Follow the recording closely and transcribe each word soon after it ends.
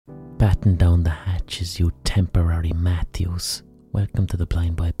Batten down the hatches, you temporary Matthews. Welcome to the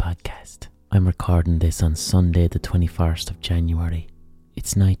Blind Boy Podcast. I'm recording this on Sunday the 21st of January.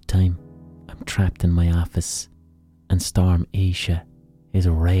 It's night time. I'm trapped in my office and Storm Isha is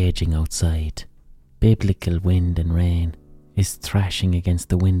raging outside. Biblical wind and rain is thrashing against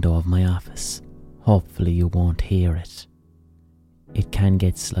the window of my office. Hopefully you won't hear it. It can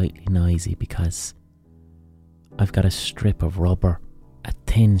get slightly noisy because I've got a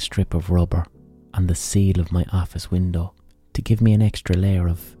thin strip of rubber on the seal of my office window to give me an extra layer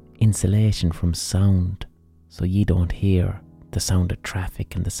of insulation from sound, so you don't hear the sound of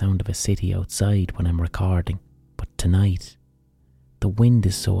traffic and the sound of a city outside when I'm recording. But tonight, the wind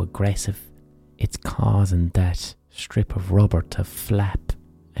is so aggressive, it's causing that strip of rubber to flap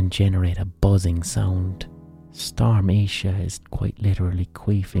and generate a buzzing sound. Storm Isha is quite literally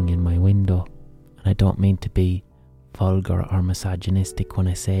queefing in my window, and I don't mean to be vulgar or misogynistic when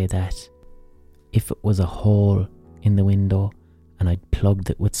I say that. If it was a hole in the window and I'd plugged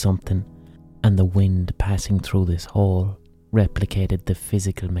it with something and the wind passing through this hole replicated the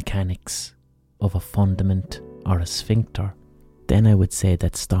physical mechanics of a fundament or a sphincter, then I would say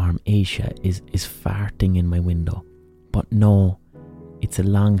that Storm Isha is farting in my window. But no, it's a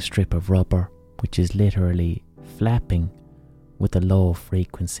long strip of rubber which is literally flapping with a low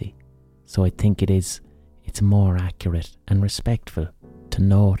frequency. So I think it's more accurate and respectful to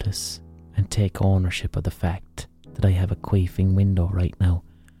notice and take ownership of the fact that I have a queefing window right now.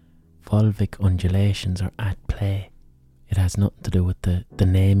 Vulvic undulations are at play. It has nothing to do with the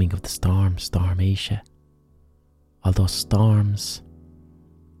naming of the storm, Storm Isha. Although storms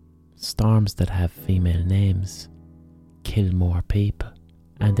that have female names kill more people.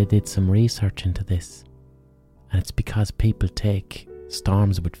 And they did some research into this. And it's because people take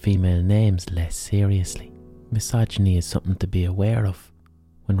storms with female names less seriously. Misogyny is something to be aware of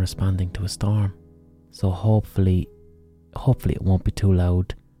when responding to a storm. So hopefully it won't be too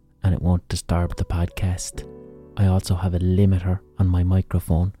loud and it won't disturb the podcast. I also have a limiter on my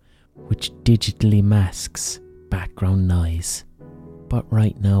microphone which digitally masks background noise. But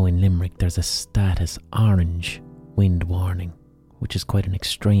right now in Limerick there's a status orange wind warning, which is quite an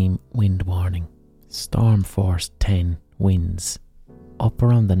extreme wind warning. Storm force 10 winds up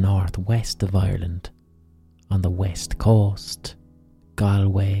around the northwest of Ireland, on the west coast,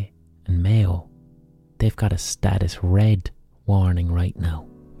 Galway and Mayo. They've got a status red warning right now,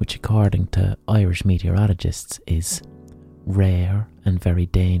 which according to Irish meteorologists is rare and very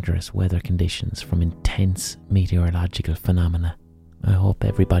dangerous weather conditions from intense meteorological phenomena. I hope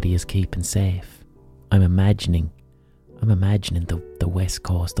everybody is keeping safe. I'm imagining the west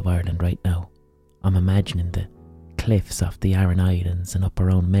coast of Ireland right now. I'm imagining the cliffs off the Aran Islands and up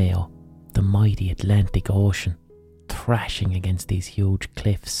around Mayo, the mighty Atlantic Ocean thrashing against these huge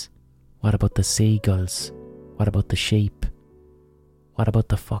cliffs. What about the seagulls? What about the sheep? What about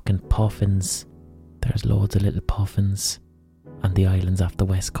the fucking puffins? There's loads of little puffins on the islands off the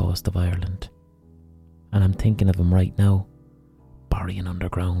west coast of Ireland. And I'm thinking of them right now, burying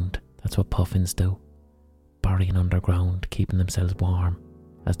underground. That's what puffins do. Burying underground, keeping themselves warm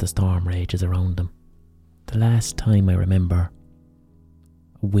as the storm rages around them. The last time I remember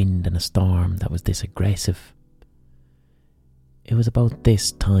a wind and a storm that was this aggressive, it was about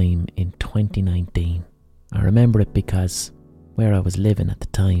this time in 2019. I remember it because where I was living at the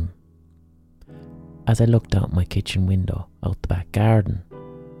time, as I looked out my kitchen window, out the back garden,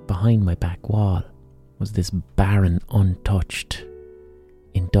 behind my back wall was this barren, untouched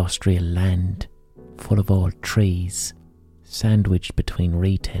industrial land full of old trees, sandwiched between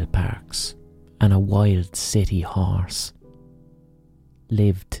retail parks, and a wild city horse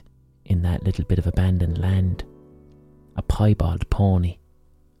lived in that little bit of abandoned land. A piebald pony.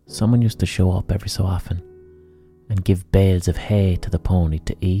 Someone used to show up every so often and give bales of hay to the pony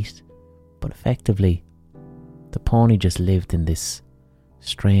to eat, but effectively the pony just lived in this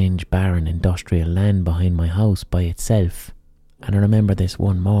strange barren industrial land behind my house by itself. And I remember this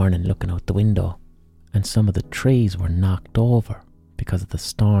one morning looking out the window and some of the trees were knocked over because of the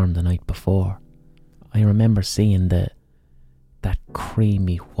storm the night before. I remember seeing that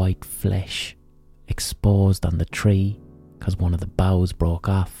creamy white flesh exposed on the tree because one of the boughs broke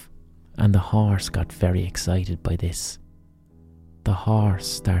off, and the horse got very excited by this. The horse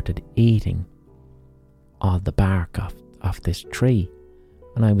started eating all the bark off this tree,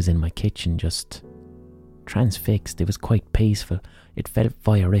 and I was in my kitchen just transfixed. It was quite peaceful. It felt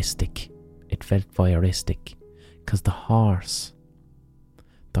voyeuristic because the horse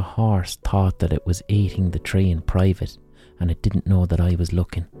thought that it was eating the tree in private and it didn't know that I was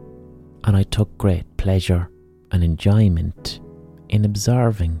looking. And I took great pleasure and enjoyment in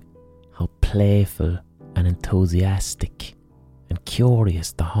observing how playful and enthusiastic and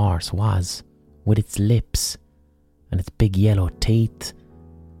curious the horse was with its lips and its big yellow teeth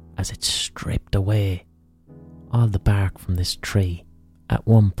as it stripped away all the bark from this tree. At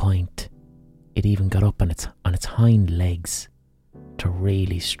one point, it even got up on its hind legs to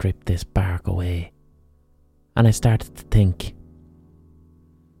really strip this bark away. And I started to think,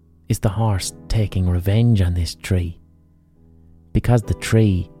 is the horse taking revenge on this tree? Because the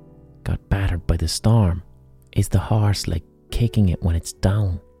tree got battered by the storm, is the horse like kicking it when it's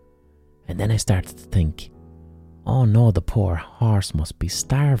down? And then I started to think, oh no, the poor horse must be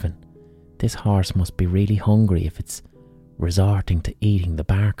starving. This horse must be really hungry if it's resorting to eating the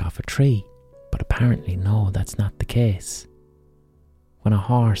bark off a tree. But apparently no, that's not the case. When a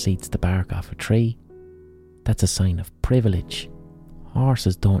horse eats the bark off a tree, that's a sign of privilege.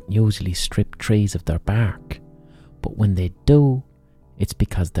 Horses don't usually strip trees of their bark, but when they do, it's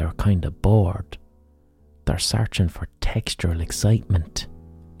because they're kind of bored. They're searching for textural excitement.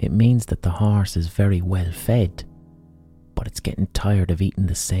 It means that the horse is very well fed, but it's getting tired of eating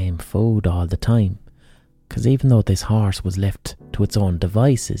the same food all the time. Because even though this horse was left to its own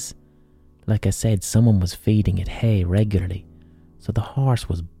devices, like I said, someone was feeding it hay regularly, so the horse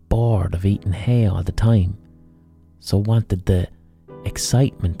was bored of eating hay all the time, so wanted the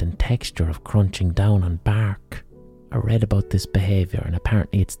excitement and texture of crunching down on bark. I read about this behaviour, and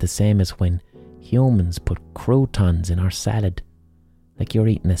apparently it's the same as when humans put croutons in our salad. Like you're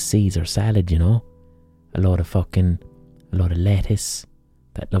eating a Caesar salad, you know? A lot of lettuce,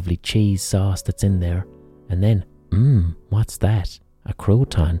 that lovely cheese sauce that's in there, and then, what's that? A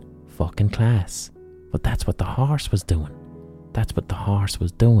crouton? Fucking class. But that's what the horse was doing. That's what the horse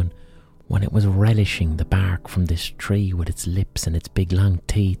was doing when it was relishing the bark from this tree with its lips and its big long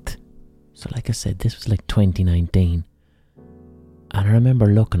teeth. So like I said, this was like 2019. And I remember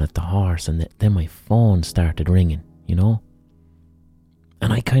looking at the horse, and then my phone started ringing, you know?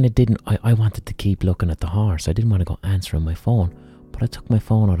 And I kind of didn't, I wanted to keep looking at the horse. I didn't want to go answering my phone, but I took my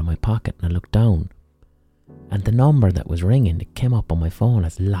phone out of my pocket and I looked down. And the number that was ringing, it came up on my phone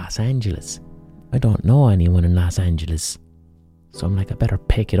as Los Angeles. I don't know anyone in Los Angeles. So I'm like, I better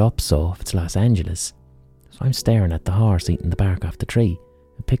pick it up so if it's Los Angeles. So I'm staring at the horse eating the bark off the tree.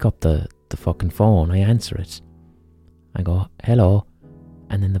 I pick up the fucking phone, I answer it. I go, hello.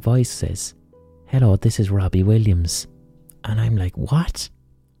 And then the voice says, hello, this is Robbie Williams. And I'm like, what?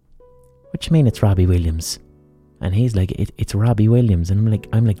 What you mean it's Robbie Williams? And he's like, it's Robbie Williams. And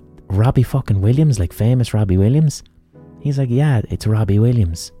I'm like, Robbie fucking Williams, like famous Robbie Williams? He's like, yeah, it's Robbie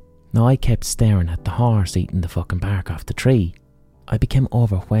Williams. Now I kept staring at the horse eating the fucking bark off the tree. I became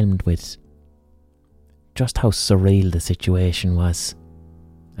overwhelmed with just how surreal the situation was.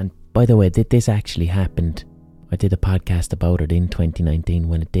 And by the way, this actually happened. I did a podcast about it in 2019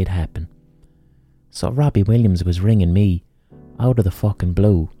 when it did happen. So Robbie Williams was ringing me out of the fucking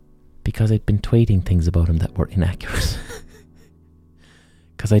blue because I'd been tweeting things about him that were inaccurate.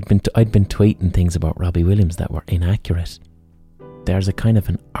 Because I'd been tweeting things about Robbie Williams that were inaccurate. There's a kind of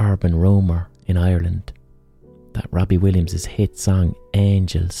an urban rumour in Ireland that Robbie Williams' hit song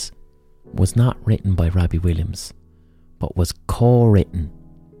Angels was not written by Robbie Williams, but was co-written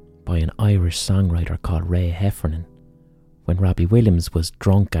by an Irish songwriter called Ray Heffernan when Robbie Williams was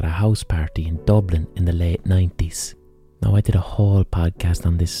drunk at a house party in Dublin in the late 90s. Now I did a whole podcast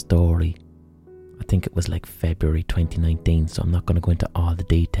on this story. I think it was like February 2019, so I'm not going to go into all the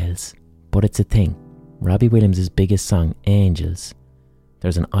details. But it's a thing. Robbie Williams' biggest song, Angels,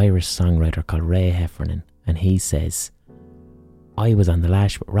 there's an Irish songwriter called Ray Heffernan, and he says, I was on the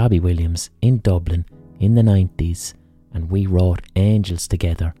lash with Robbie Williams in Dublin in the 90s, and we wrote Angels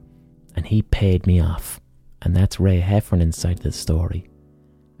together, and he paid me off. And that's Ray Heffernan's side of the story.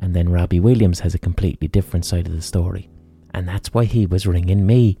 And then Robbie Williams has a completely different side of the story. And that's why he was ringing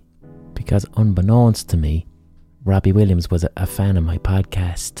me. Because unbeknownst to me, Robbie Williams was a fan of my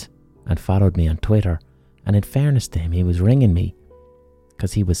podcast and followed me on Twitter. And in fairness to him, he was ringing me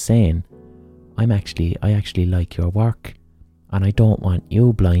because he was saying, I actually like your work, and I don't want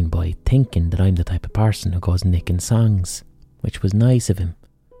you, blind boy, thinking that I'm the type of person who goes nicking songs, which was nice of him.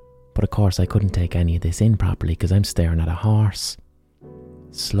 But of course I couldn't take any of this in properly because I'm staring at a horse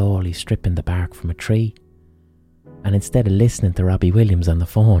slowly stripping the bark from a tree. And instead of listening to Robbie Williams on the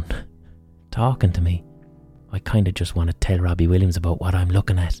phone talking to me, I kind of just want to tell Robbie Williams about what I'm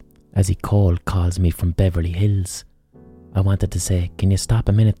looking at as he cold calls me from Beverly Hills. I wanted to say, can you stop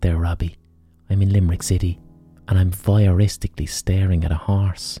a minute there, Robbie? I'm in Limerick City and I'm voyeuristically staring at a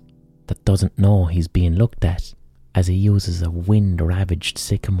horse that doesn't know he's being looked at as he uses a wind-ravaged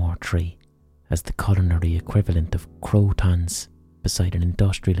sycamore tree as the culinary equivalent of croutons beside an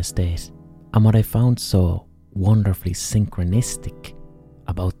industrial estate. And what I found so wonderfully synchronistic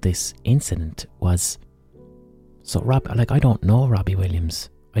about this incident was, I don't know Robbie Williams.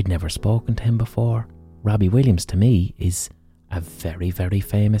 I'd never spoken to him before. Robbie Williams to me is a very, very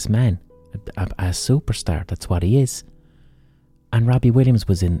famous man, a superstar. That's what he is. And Robbie Williams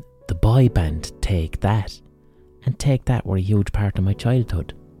was in the boy band Take That, and Take That were a huge part of my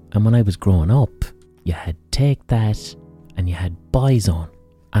childhood. And when I was growing up, you had Take That and you had Boyzone,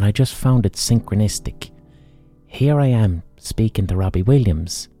 and I just found it synchronistic. Here I am speaking to Robbie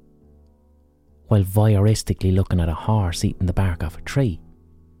Williams while voyeuristically looking at a horse eating the bark off a tree.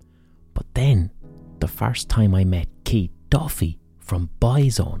 But then, the first time I met Keith Duffy from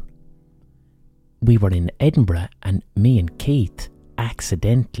Boyzone, we were in Edinburgh, and me and Keith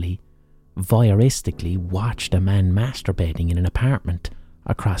accidentally, voyeuristically watched a man masturbating in an apartment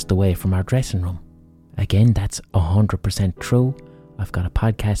across the way from our dressing room. Again, that's 100% true. I've got a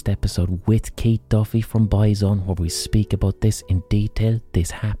podcast episode with Keith Duffy from Boyzone where we speak about this in detail.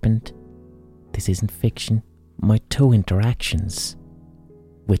 This happened. This isn't fiction. My two interactions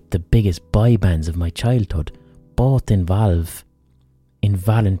with the biggest boy bands of my childhood both involve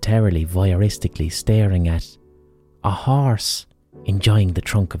involuntarily, voyeuristically staring at a horse enjoying the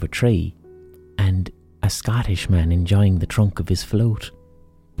trunk of a tree and a Scottish man enjoying the trunk of his flute.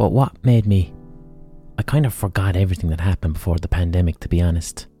 But what made me... I kind of forgot everything that happened before the pandemic, to be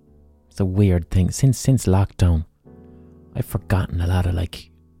honest. It's a weird thing. Since lockdown, I've forgotten a lot of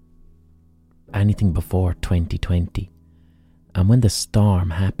anything before 2020. And when the storm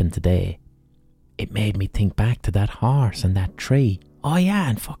happened today, it made me think back to that horse and that tree. Oh yeah,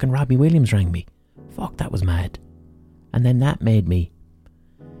 and fucking Robbie Williams rang me. Fuck, that was mad. And then it made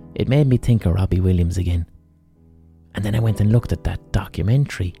me think of Robbie Williams again. And then I went and looked at that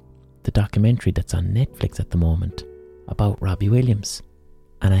documentary, the documentary that's on Netflix at the moment, about Robbie Williams.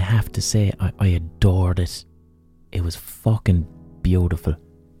 And I have to say, I adored it. It was fucking beautiful.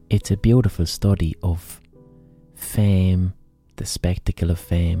 It's a beautiful study of fame, the spectacle of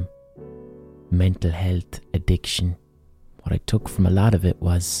fame, mental health, addiction. What I took from a lot of it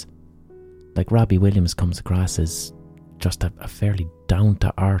was, Robbie Williams comes across as just a fairly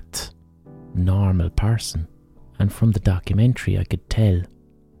down-to-earth, normal person. And from the documentary I could tell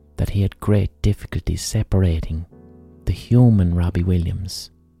that he had great difficulty separating the human Robbie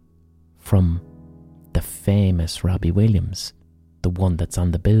Williams from the famous Robbie Williams, the one that's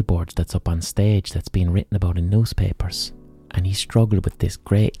on the billboards, that's up on stage, that's being written about in newspapers. And he struggled with this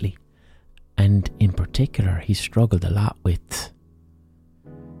greatly. And in particular, he struggled a lot with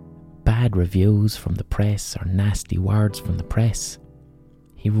bad reviews from the press or nasty words from the press.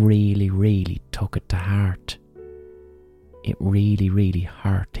 He really, really took it to heart. It really, really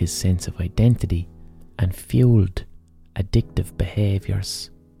hurt his sense of identity and fueled addictive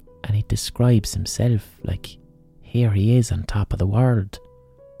behaviours. And he describes himself like, here he is on top of the world,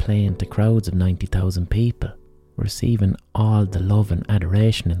 playing to crowds of 90,000 people, receiving all the love and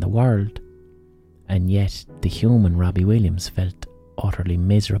adoration in the world. And yet the human Robbie Williams felt utterly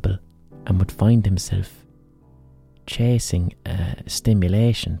miserable and would find himself chasing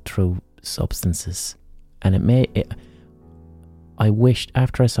stimulation through substances. And I wished,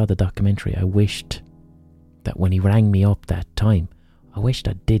 after I saw the documentary, I wished that when he rang me up that time, I wished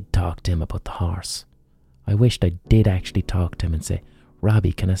I did talk to him about the horse. I wished I did actually talk to him and say,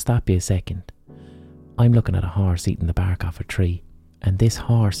 Robbie, can I stop you a second? I'm looking at a horse eating the bark off a tree, and this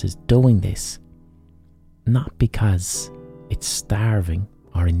horse is doing this not because it's starving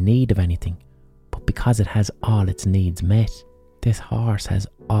or in need of anything, but because it has all its needs met. This horse has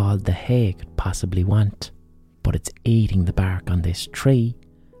all the hay it could possibly want, but it's eating the bark on this tree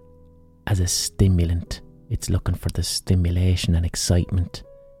as a stimulant. It's looking for the stimulation and excitement.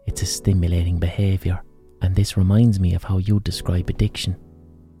 It's a stimulating behaviour. And this reminds me of how you describe addiction.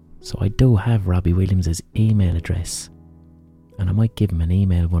 So I do have Robbie Williams' email address, and I might give him an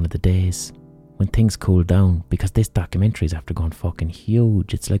email one of the days when things cool down, because this documentary is after going fucking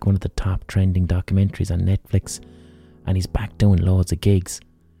huge. It's like one of the top trending documentaries on Netflix, and he's back doing loads of gigs.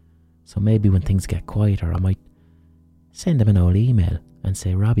 So maybe when things get quieter, I might send him an old email and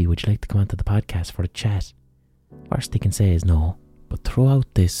say, Robbie, would you like to come onto the podcast for a chat? Worst he can say is no. But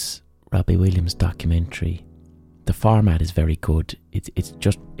throughout this Robbie Williams documentary, the format is very good.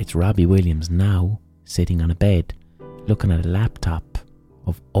 It's Robbie Williams now sitting on a bed looking at a laptop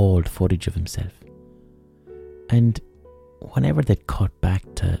of old footage of himself. And whenever they cut back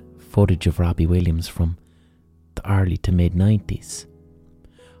to footage of Robbie Williams from the early to mid 90s,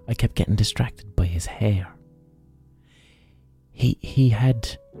 I kept getting distracted by his hair. He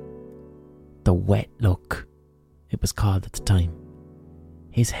had the wet look, it was called at the time.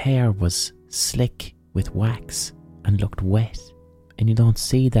 His hair was slick with wax and looked wet. And you don't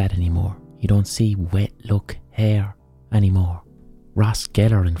see that anymore. You don't see wet look hair anymore. Ross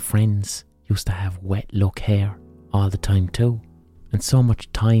Geller and friends used to have wet look hair all the time too. And so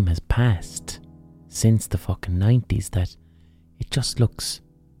much time has passed since the fucking 90s that it just looks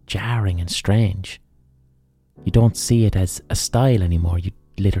jarring and strange. You don't see it as a style anymore. You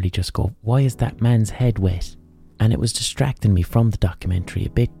literally just go, why is that man's head wet? And it was distracting me from the documentary a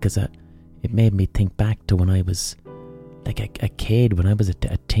bit because it made me think back to when I was like a kid, when I was a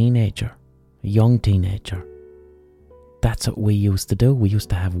teenager, a young teenager. That's what we used to do. We used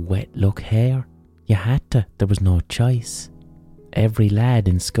to have wet look hair. You had to. There was no choice. Every lad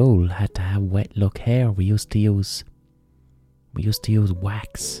in school had to have wet look hair. We used to use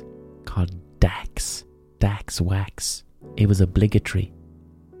wax called Dax wax. It was obligatory.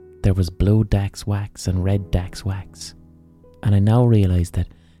 There was blue Dax wax and red Dax wax. And I now realise that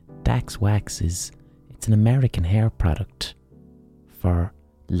Dax wax it's an American hair product for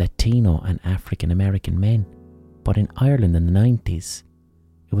Latino and African American men. But in Ireland in the 90s,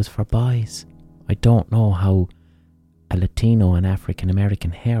 it was for boys. I don't know how a Latino and African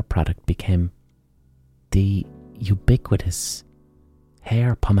American hair product became the ubiquitous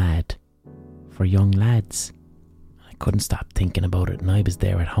hair pomade for young lads. I couldn't stop thinking about it, and I was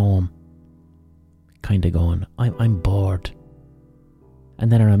there at home kind of going, I'm bored.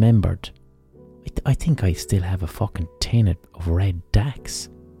 And then I remembered, I think I still have a fucking tin of red Dax.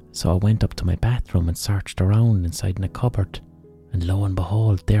 So I went up to my bathroom and searched around inside in a cupboard, and lo and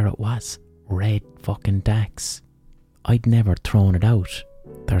behold, there it was, red fucking Dax. I'd never thrown it out.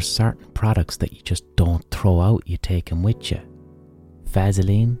 There's certain products that you just don't throw out, you take them with you.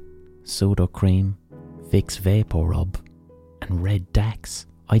 Vaseline, Pseudo-Cream, Vicks Vapor Rub, and red Dax.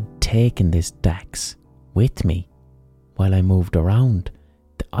 I'd taken this Dax with me while I moved around.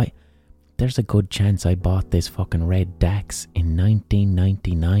 There's a good chance I bought this fucking red Dax in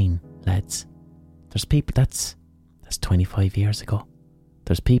 1999, lads. There's people, that's 25 years ago.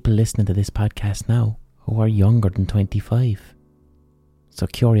 There's people listening to this podcast now who are younger than 25. So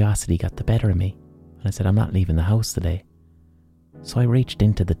curiosity got the better of me, and I said, I'm not leaving the house today. So I reached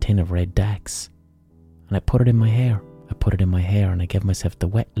into the tin of red Dax and I put it in my hair. And I gave myself the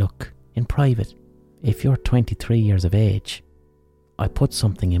wet look in private. If you're 23 years of age, I put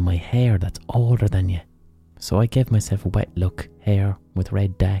something in my hair that's older than you. So I gave myself a wet look hair with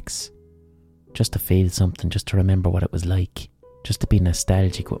red Dax, just to feel something, just to remember what it was like, just to be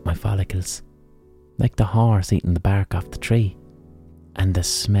nostalgic with my follicles. Like the horse eating the bark off the tree. And the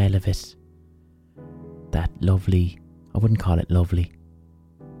smell of it. That lovely, I wouldn't call it lovely.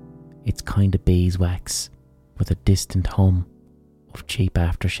 It's kind of beeswax with a distant hum of cheap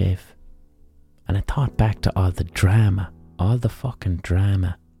aftershave. And I thought back to all the drama, all the fucking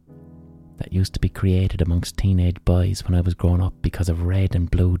drama that used to be created amongst teenage boys when I was growing up because of red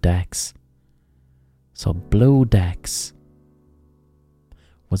and blue Dax. So blue Dax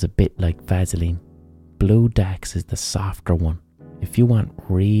was a bit like Vaseline. Blue Dax is the softer one. If you want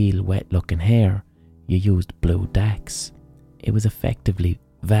real wet looking hair, you used blue Dax. It was effectively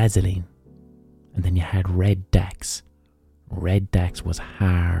Vaseline. And then you had red Dax. Red Dax was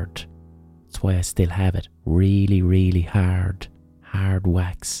hard. That's why I still have it. Really, really hard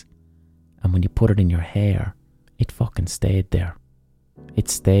wax. And when you put it in your hair, it fucking stayed there. It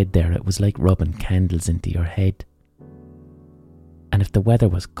stayed there. It was like rubbing candles into your head. And if the weather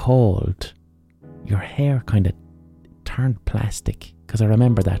was cold, your hair kind of turned plastic. Because I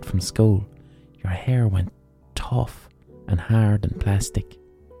remember that from school. Your hair went tough and hard and plastic.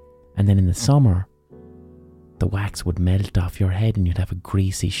 And then in the summer, the wax would melt off your head and you'd have a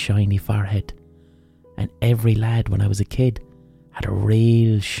greasy, shiny forehead. And every lad, when I was a kid, had a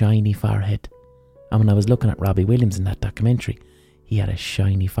real shiny forehead. And when I was looking at Robbie Williams in that documentary, he had a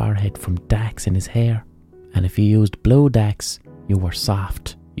shiny forehead from Dax in his hair. And if you used blue Dax, you were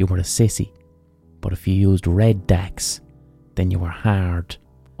soft, you were a sissy. But if you used red Dax, then you were hard.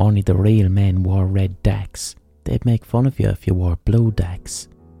 Only the real men wore red Dax. They'd make fun of you if you wore blue Dax.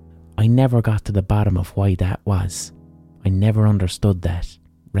 I never got to the bottom of why that was. I never understood that.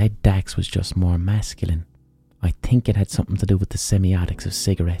 Red Dax was just more masculine. I think it had something to do with the semiotics of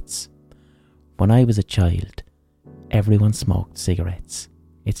cigarettes. When I was a child, everyone smoked cigarettes.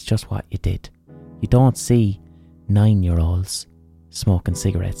 It's just what you did. You don't see 9-year-olds smoking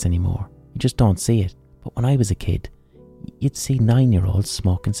cigarettes anymore. You just don't see it. But when I was a kid, you'd see 9-year-olds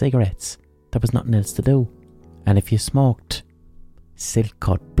smoking cigarettes. There was nothing else to do. And if you smoked silk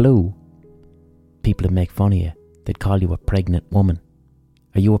cut blue, people would make fun of you. They'd call you a pregnant woman.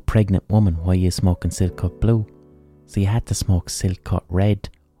 Are you a pregnant woman? Why are you smoking silk cut blue? So you had to smoke silk cut red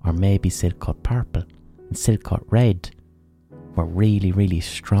or maybe silk cut purple. And silk cut red were really, really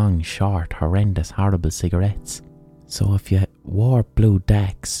strong, short, horrendous, horrible cigarettes. So if you wore blue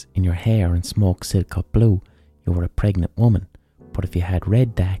Dax in your hair and smoked silk cut blue, you were a pregnant woman. But if you had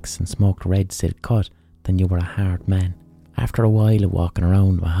red Dax and smoked red silk cut, then you were a hard man. After a while of walking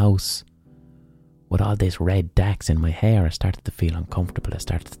around my house with all this red Dax in my hair, I started to feel uncomfortable. I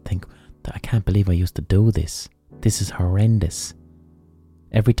started to think, I can't believe I used to do this. This is horrendous.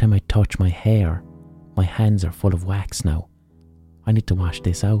 Every time I touch my hair, my hands are full of wax now. I need to wash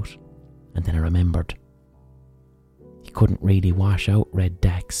this out. And then I remembered, you couldn't really wash out red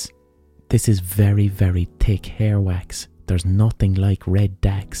Dax. This is very, very thick hair wax. There's nothing like red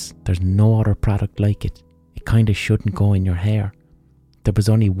Dax. There's no other product like it. It kind of shouldn't go in your hair. There was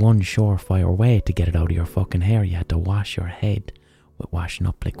only one surefire way to get it out of your fucking hair. You had to wash your head with washing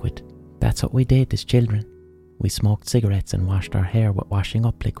up liquid. That's what we did as children. We smoked cigarettes and washed our hair with washing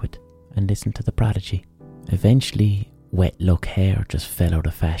up liquid and listened to The Prodigy. Eventually, wet look hair just fell out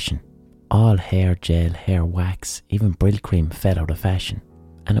of fashion. All hair gel, hair wax, even Brill cream fell out of fashion.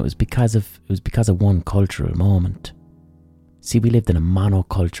 And it was because of one cultural moment. See, we lived in a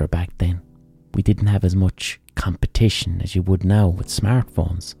monoculture back then. We didn't have as much competition as you would now with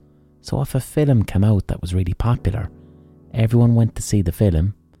smartphones. So if a film came out that was really popular, everyone went to see the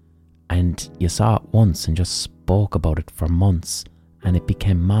film and you saw it once and just spoke about it for months, and it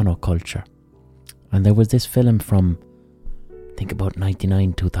became monoculture. And there was this film from, I think about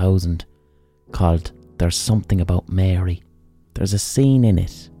 99, 2000, called There's Something About Mary. There's a scene in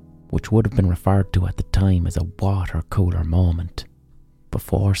it which would have been referred to at the time as a water cooler moment.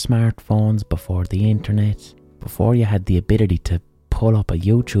 Before smartphones, before the internet, before you had the ability to pull up a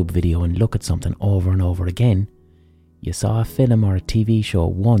YouTube video and look at something over and over again, you saw a film or a TV show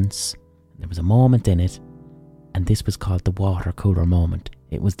once, and there was a moment in it, and this was called the water cooler moment.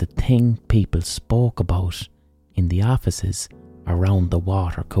 It was the thing people spoke about in the offices around the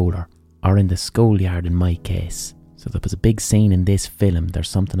water cooler, or in the schoolyard in my case. So there was a big scene in this film, There's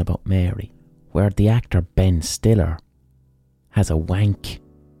Something About Mary, where the actor Ben Stiller has a wank,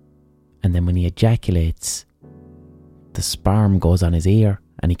 and then when he ejaculates, the sperm goes on his ear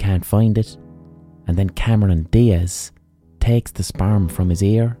and he can't find it, and then Cameron Diaz takes the sperm from his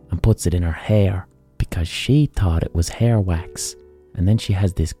ear and puts it in her hair because she thought it was hair wax, and then she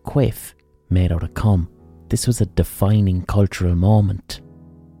has this quiff made out of cum. This was a defining cultural moment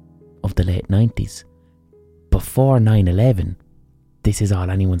of the late 90s. Before 9/11, this is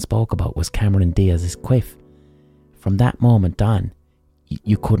all anyone spoke about, was Cameron Diaz's quiff. From that moment on,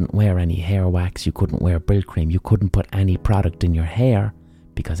 you couldn't wear any hair wax, you couldn't wear Brill cream, you couldn't put any product in your hair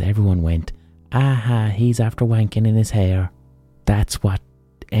because everyone went, aha, he's after wanking in his hair. That's what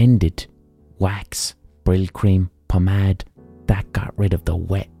ended wax, Brill cream, pomade. That got rid of the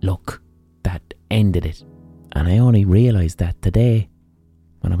wet look. That ended it. And I only realised that today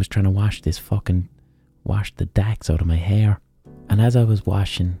when I was trying to wash the Dax out of my hair. And as I was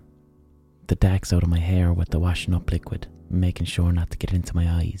washing the Dax out of my hair with the washing up liquid, making sure not to get into my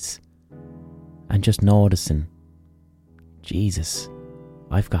eyes, and just noticing, Jesus,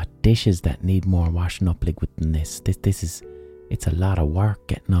 I've got dishes that need more washing up liquid than this. It's a lot of work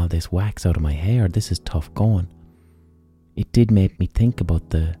getting all this wax out of my hair. This is tough going. It did make me think about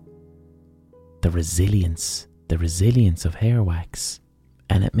the resilience of hair wax.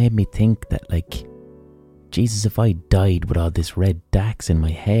 And it made me think that, like, Jesus, if I died with all this red Dax in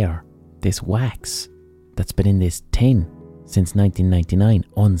my hair, this wax that's been in this tin since 1999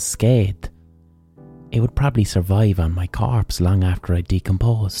 unscathed, it would probably survive on my corpse long after I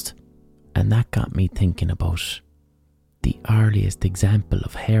decomposed. And that got me thinking about the earliest example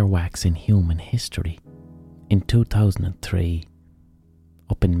of hair wax in human history. In 2003,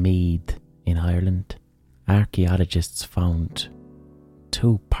 up in Meath in Ireland, archaeologists found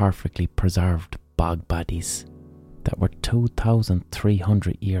 2 perfectly preserved bog bodies that were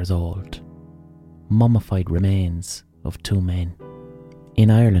 2,300 years old, mummified remains of 2 men.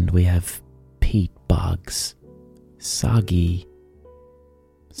 In Ireland we have peat bogs, soggy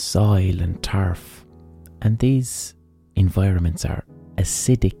soil and turf, and these environments are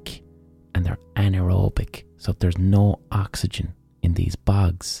acidic and they're anaerobic, so there's no oxygen in these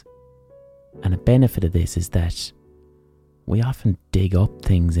bogs. And a benefit of this is that we often dig up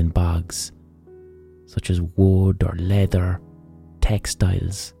things in bogs, such as wood or leather,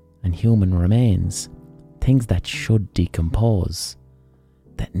 textiles and human remains, things that should decompose,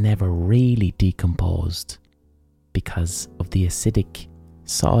 that never really decomposed because of the acidic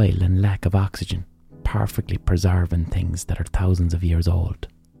soil and lack of oxygen, perfectly preserving things that are thousands of years old.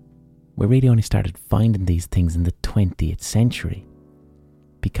 we really only started finding these things in the 20th century.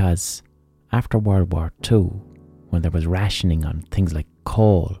 Because after World War II, when there was rationing on things like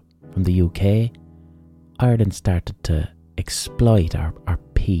coal from the UK, Ireland started to exploit our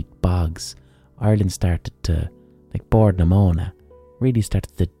peat bogs. Ireland started to, like Bord na Móna, really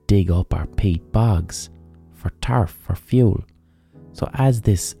started to dig up our peat bogs for turf, for fuel. So as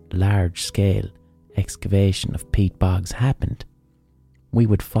this large scale excavation of peat bogs happened, we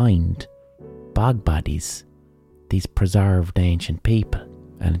would find bog bodies, these preserved ancient people.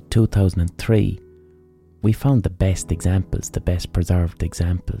 And in 2003, we found the best examples, the best preserved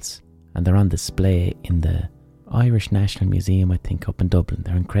examples. And they're on display in the Irish National Museum, I think, up in Dublin.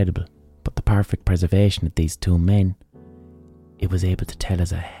 They're incredible. But the perfect preservation of these two men, it was able to tell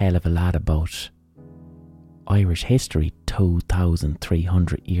us a hell of a lot about Irish history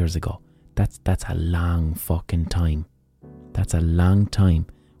 2,300 years ago. That's a long fucking time. That's a long time.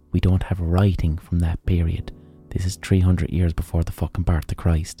 We don't have writing from that period. This is 300 years before the fucking birth of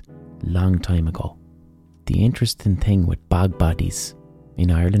Christ. Long time ago. The interesting thing with bog bodies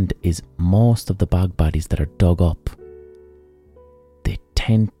in Ireland is most of the bog bodies that are dug up, they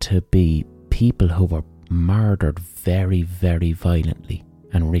tend to be people who were murdered very, very violently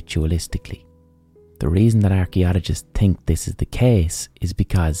and ritualistically. The reason that archaeologists think this is the case is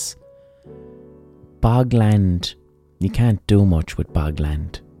because bogland, you can't do much with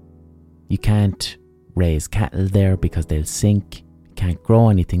bogland. You can't raise cattle there because they'll sink. You can't grow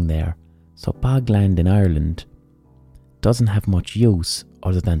anything there. So bogland in Ireland doesn't have much use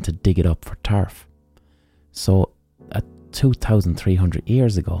other than to dig it up for turf. So at 2,300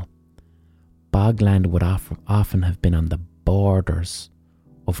 years ago, bogland would often have been on the borders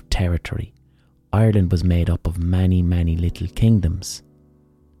of territory. Ireland was made up of many, many little kingdoms,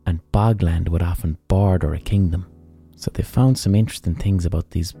 and bogland would often border a kingdom. So they found some interesting things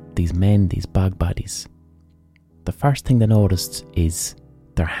about these men, these bog bodies. The first thing they noticed is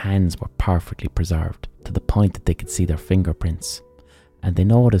their hands were perfectly preserved to the point that they could see their fingerprints. And they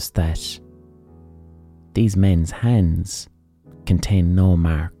noticed that these men's hands contained no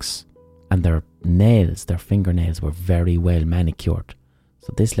marks, and their nails, their fingernails, were very well manicured.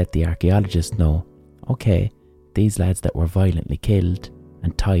 So this let the archaeologists know, okay, these lads that were violently killed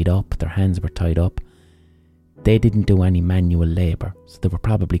and tied up, their hands were tied up, they didn't do any manual labour, so they were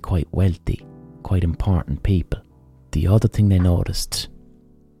probably quite wealthy, quite important people. The other thing they noticed,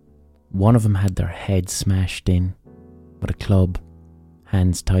 one of them had their head smashed in with a club,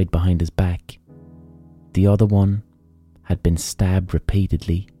 hands tied behind his back. The other one had been stabbed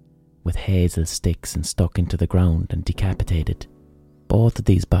repeatedly with hazel sticks and stuck into the ground and decapitated. Both of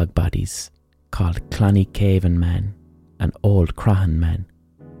these bog bodies, called Clonny-Cavan Man and Old Croghan Man,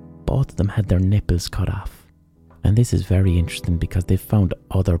 both of them had their nipples cut off. And this is very interesting because they've found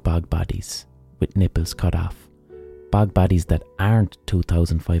other bog bodies with nipples cut off. Bog bodies that aren't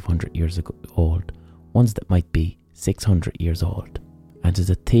 2,500 years old, ones that might be 600 years old. And there's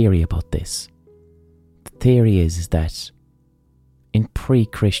a theory about this. The theory is that in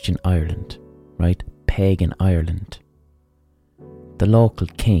pre-Christian Ireland, right, pagan Ireland, the local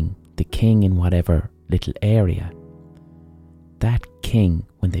king, the king in whatever little area, that king,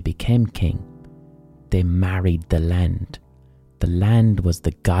 when they became king, they married the land. The land was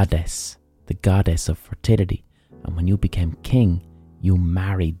the goddess of fertility. And when you became king, you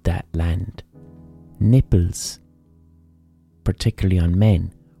married that land. Nipples, particularly on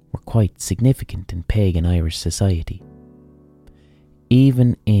men, were quite significant in pagan Irish society.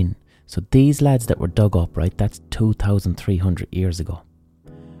 So these lads that were dug up, right, that's 2,300 years ago.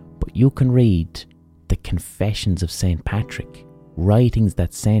 But you can read the Confessions of St. Patrick, writings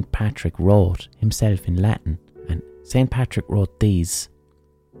that St. Patrick wrote himself in Latin. And St. Patrick wrote these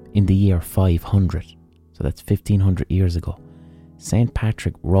in the year 500. So that's 1,500 years ago. St.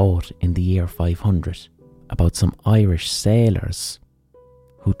 Patrick wrote in the year 500 about some Irish sailors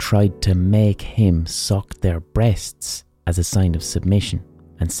who tried to make him suck their breasts as a sign of submission.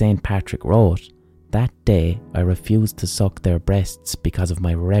 And St. Patrick wrote, "That day I refused to suck their breasts because of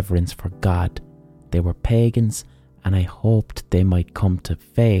my reverence for God. They were pagans, and I hoped they might come to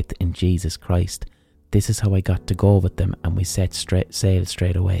faith in Jesus Christ. This is how I got to go with them, and we set sail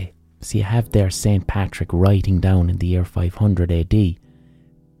straight away." So you have there St. Patrick writing down in the year 500 AD,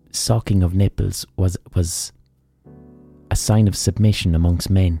 sucking of nipples was a sign of submission amongst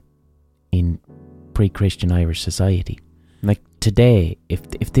men in pre-Christian Irish society. Like today,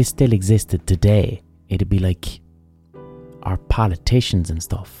 if this still existed today, it'd be like our politicians and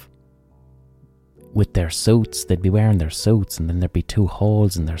stuff. With their suits, they'd be wearing their suits, and then there'd be two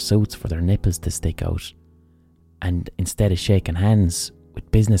holes in their suits for their nipples to stick out. And instead of shaking hands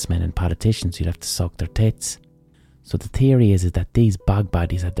with businessmen and politicians, you'd have to suck their tits. So the theory is that these bog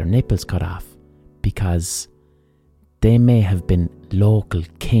bodies had their nipples cut off because they may have been local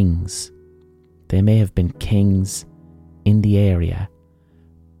kings. They may have been kings in the area,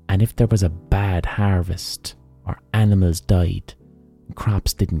 and if there was a bad harvest or animals died,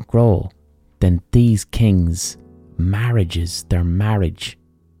 crops didn't grow, then these kings' marriages, their marriage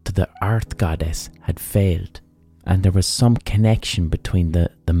to the earth goddess had failed, and there was some connection between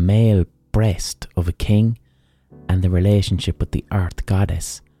the male breast of a king and the relationship with the earth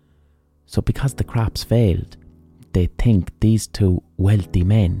goddess. So because the crops failed, they think these two wealthy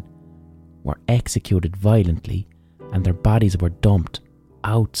men were executed violently and their bodies were dumped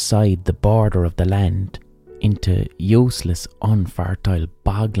outside the border of the land into useless, unfertile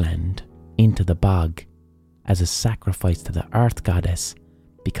bogland, into the bog, as a sacrifice to the earth goddess,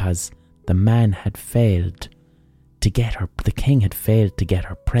 because the man had failed to get her, the king had failed to get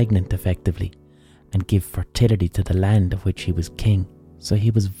her pregnant effectively and give fertility to the land of which he was king. So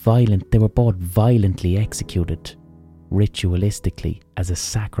he was violent. They were both violently executed ritualistically as a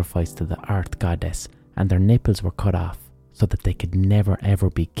sacrifice to the earth goddess, and their nipples were cut off so that they could never ever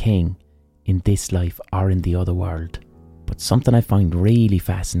be king in this life or in the other world. But something I find really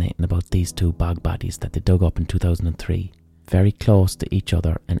fascinating about these two bog bodies that they dug up in 2003, very close to each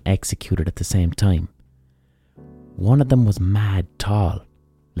other and executed at the same time. One of them was mad tall,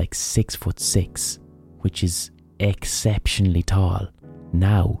 like 6'6", which is exceptionally tall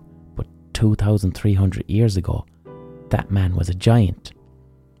now, but 2,300 years ago, that man was a giant.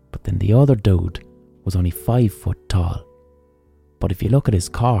 But then the other dude was only 5 foot tall. But if you look at his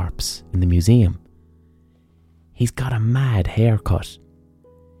corpse in the museum, he's got a mad haircut.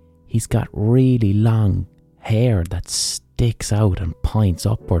 He's got really long hair that sticks out and points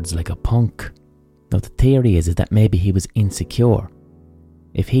upwards like a punk. Now the theory is that maybe he was insecure.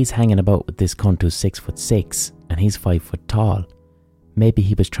 If he's hanging about with this cunt who's 6'6" and he's 5 foot tall, maybe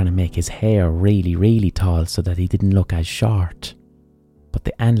he was trying to make his hair really, really tall so that he didn't look as short. But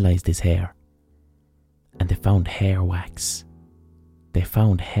they analysed his hair and they found hair wax. They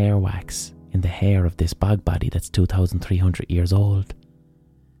found hair wax in the hair of this bog body that's 2,300 years old.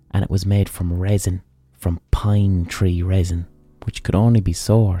 And it was made from resin, from pine tree resin, which could only be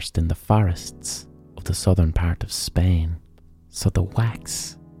sourced in the forests of the southern part of Spain. So the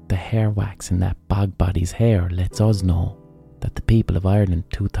wax, the hair wax in that bog body's hair lets us know that the people of Ireland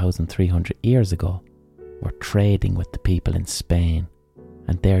 2,300 years ago were trading with the people in Spain.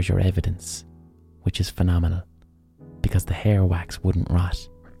 And there's your evidence, which is phenomenal, because the hair wax wouldn't rot.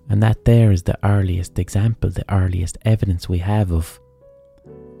 And that there is the earliest example, the earliest evidence we have of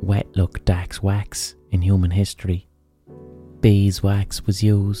wet look Dax wax in human history. Beeswax was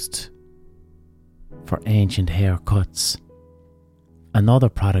used for ancient haircuts. Another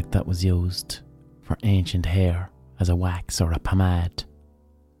product that was used for ancient hair as a wax or a pomade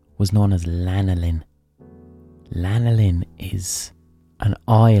was known as lanolin. Lanolin is an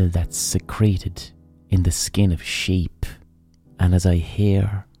oil that's secreted in the skin of sheep. And as I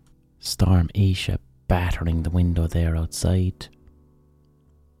hear Storm Isha battering the window there outside,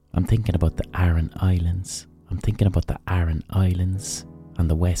 I'm thinking about the Aran Islands. I'm thinking about the Aran Islands on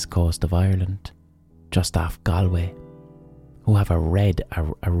the west coast of Ireland, just off Galway, who have a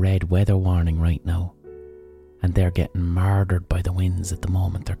red weather warning right now. And they're getting murdered by the winds at the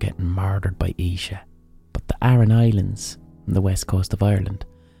moment. They're getting murdered by Isha. But the Aran Islands on the west coast of Ireland,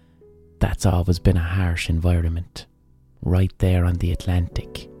 that's always been a harsh environment, right there on the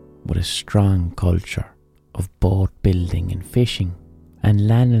Atlantic, with a strong culture of boat building and fishing. And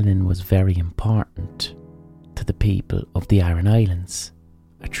lanolin was very important to the people of the Aran Islands.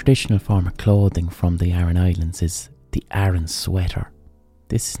 A traditional form of clothing from the Aran Islands is the Aran sweater.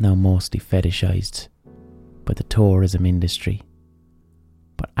 This is now mostly fetishised by the tourism industry.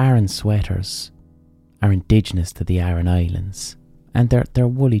 But Aran sweaters are indigenous to the Aran Islands, and they're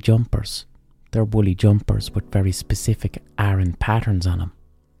woolly jumpers. They're woolly jumpers with very specific Aran patterns on them.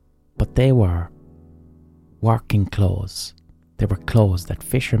 But they were working clothes. They were clothes that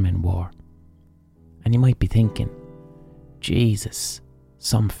fishermen wore. And you might be thinking, Jesus,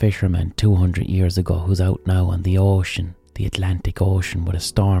 some fisherman 200 years ago who's out now on the ocean, the Atlantic Ocean, with a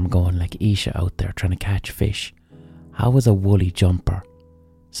storm going like Isha out there trying to catch fish. How is a woolly jumper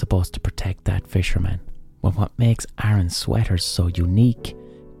supposed to protect that fisherman? Well, what makes Aran sweaters so unique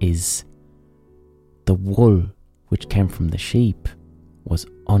is the wool which came from the sheep was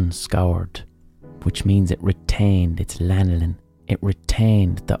unscoured, which means it retained its lanolin. It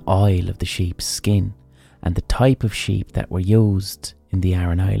retained the oil of the sheep's skin, and the type of sheep that were used in the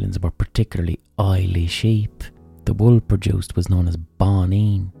Aran Islands were particularly oily sheep. The wool produced was known as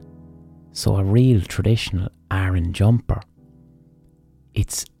bawneen, so a real traditional Aran jumper.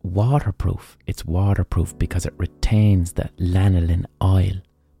 It's waterproof. It's waterproof because it retains that lanolin oil,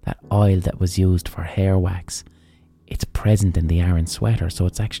 that oil that was used for hair wax. It's present in the Aran sweater, so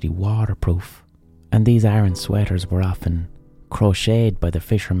it's actually waterproof. And these Aran sweaters were often crocheted by the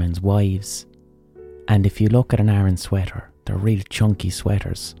fishermen's wives. And if you look at an Aran sweater, they're real chunky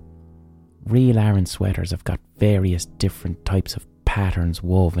sweaters. Real Aran sweaters have got various different types of patterns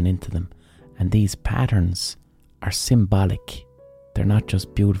woven into them. And these patterns are symbolic. They're not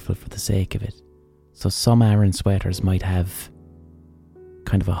just beautiful for the sake of it. So some Aran sweaters might have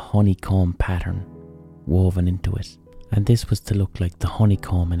kind of a honeycomb pattern woven into it. And this was to look like the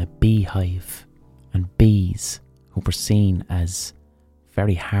honeycomb in a beehive. And bees, who were seen as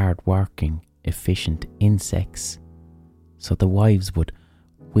very hard-working, efficient insects. So the wives would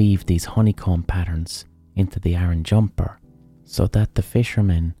weave these honeycomb patterns into the Aran jumper so that the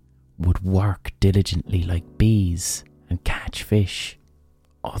fishermen would work diligently like bees and catch fish.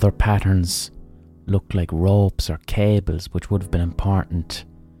 Other patterns looked like ropes or cables, which would have been important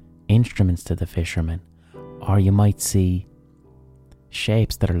instruments to the fishermen. Or you might see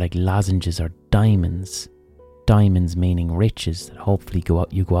shapes that are like lozenges or diamonds. Diamonds meaning riches, that hopefully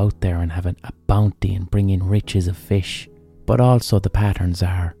you go out there and have a bounty and bring in riches of fish. But also the patterns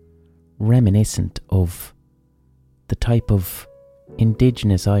are reminiscent of the type of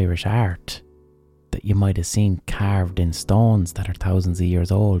indigenous Irish art that you might have seen carved in stones that are thousands of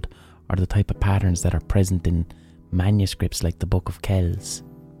years old, or the type of patterns that are present in manuscripts like the Book of Kells.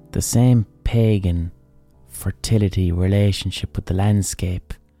 The same pagan fertility relationship with the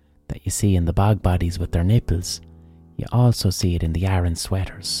landscape that you see in the bog bodies with their nipples, you also see it in the Aran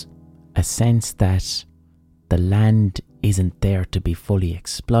sweaters. A sense that the land isn't there to be fully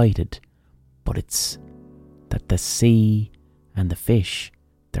exploited, but it's that the sea and the fish,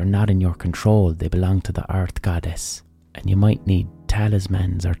 they're not in your control, they belong to the earth goddess. And you might need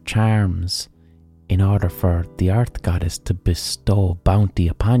talismans or charms in order for the earth goddess to bestow bounty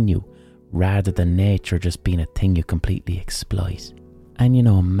upon you, rather than nature just being a thing you completely exploit. And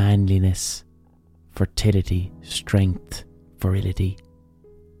manliness, fertility, strength, virility.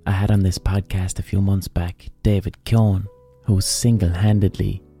 I had on this podcast a few months back David Keown, who was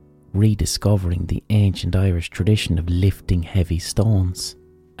single-handedly rediscovering the ancient Irish tradition of lifting heavy stones.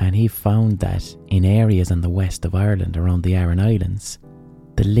 And he found that in areas on the west of Ireland around the Aran Islands,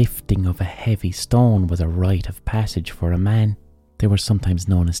 the lifting of a heavy stone was a rite of passage for a man. They were sometimes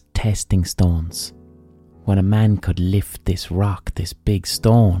known as testing stones. When a man could lift this rock, this big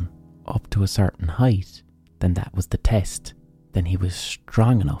stone, up to a certain height, then that was the test. Then he was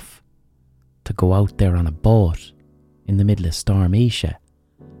strong enough to go out there on a boat in the middle of Storm Isha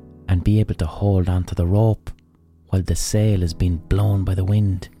and be able to hold onto the rope while the sail is being blown by the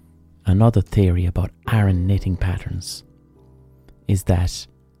wind. Another theory about Aran knitting patterns is that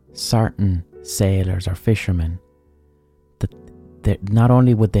certain sailors or fishermen, that not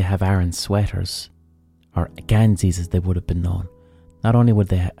only would they have Aran sweaters, or ganzies as they would have been known, not only would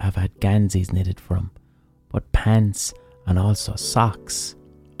they have had ganzies knitted for them, but pants and also socks.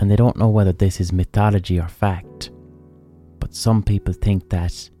 And they don't know whether this is mythology or fact, but some people think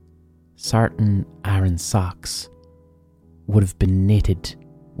that certain Aran socks would have been knitted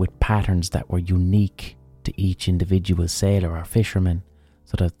with patterns that were unique to each individual sailor or fisherman,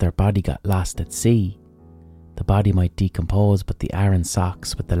 so that if their body got lost at sea, the body might decompose, but the Aran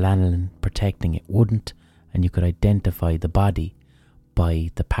socks with the lanolin protecting it wouldn't, and you could identify the body by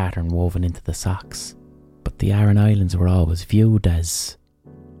the pattern woven into the socks. But the Aran Islands were always viewed as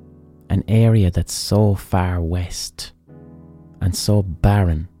an area that's so far west and so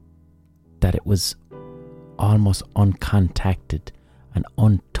barren that it was almost uncontacted and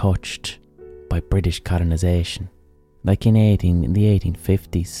untouched by British colonisation. Like in the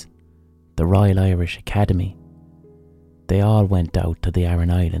 1850s, the Royal Irish Academy, they all went out to the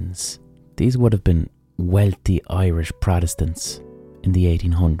Aran Islands. These would have been wealthy Irish Protestants in the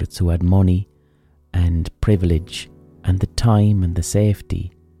 1800s who had money and privilege and the time and the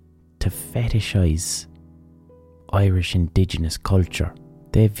safety to fetishise Irish indigenous culture.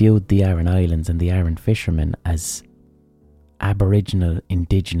 They viewed the Aran Islands and the Aran fishermen as Aboriginal,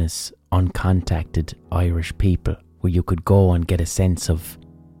 indigenous, uncontacted Irish people, where you could go and get a sense of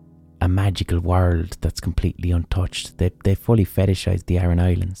a magical world that's completely untouched. They fully fetishised the Aran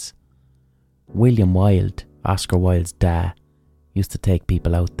Islands. William Wilde, Oscar Wilde's dad, used to take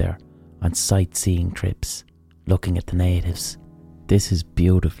people out there on sightseeing trips, looking at the natives. This is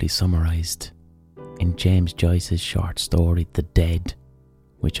beautifully summarised in James Joyce's short story, The Dead,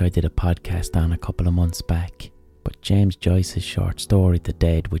 which I did a podcast on a couple of months back. But James Joyce's short story, The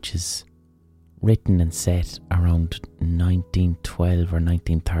Dead, which is written and set around 1912 or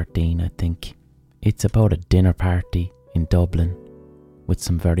 1913, I think. It's about a dinner party in Dublin with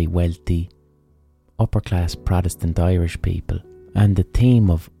some very wealthy, upper-class Protestant Irish people. And the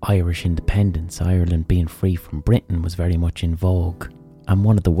theme of Irish independence, Ireland being free from Britain, was very much in vogue. And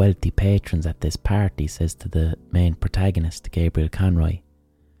one of the wealthy patrons at this party says to the main protagonist, Gabriel Conroy,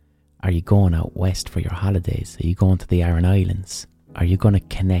 "Are you going out west for your holidays? Are you going to the Aran Islands? Are you going to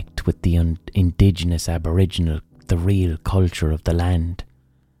connect with the indigenous aboriginal, the real culture of the land?"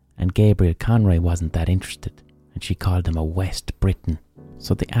 And Gabriel Conroy wasn't that interested, and she called him a West Briton.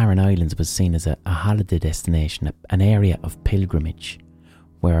 So the Aran Islands was seen as a holiday destination, an area of pilgrimage,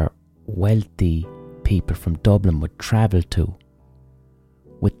 where wealthy people from Dublin would travel to,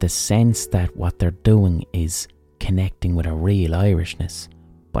 with the sense that what they're doing is connecting with a real Irishness,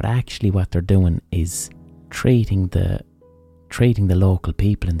 but actually what they're doing is treating the local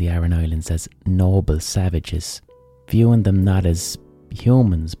people in the Aran Islands as noble savages, viewing them not as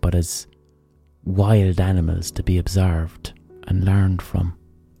humans but as wild animals to be observed and learned from.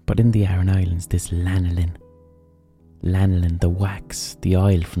 But in the Aran Islands, this lanolin, the wax, the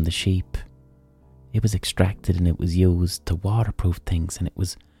oil from the sheep, it was extracted and it was used to waterproof things, and it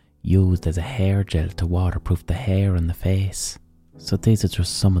was used as a hair gel to waterproof the hair and the face. So these are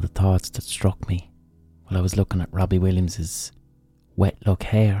just some of the thoughts that struck me while I was looking at Robbie Williams's Wet Look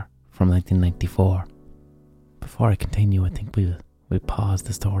Hair from 1994. Before I continue, I think we'll pause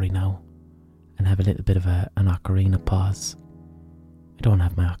the story now and have a little bit of an ocarina pause. I don't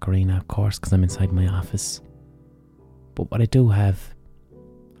have my ocarina, of course, because I'm inside my office. But what I do have,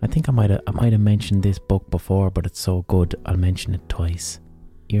 I think I might have mentioned this book before, but it's so good I'll mention it twice.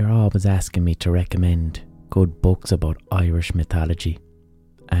 You're always asking me to recommend good books about Irish mythology,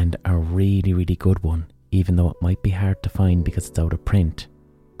 and a really, really good one, even though it might be hard to find because it's out of print,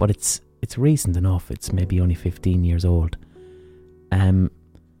 but it's recent enough. It's maybe only 15 years old.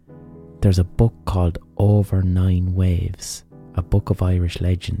 There's a book called Over 9 Waves, a book of Irish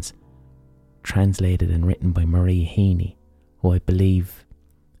legends, translated and written by Marie Heaney, who I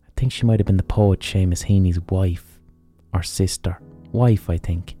think she might have been the poet Seamus Heaney's wife or sister. Wife, I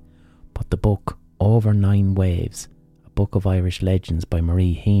think. But the book Over 9 Waves, a book of Irish legends by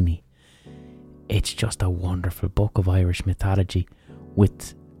Marie Heaney, it's just a wonderful book of Irish mythology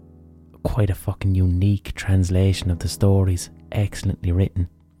with quite a fucking unique translation of the stories, excellently written.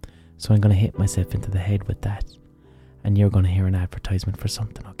 So I'm going to hit myself into the head with that, and you're going to hear an advertisement for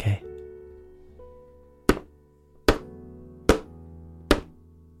something, okay?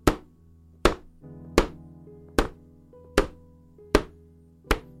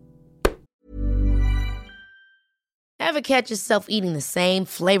 Ever catch yourself eating the same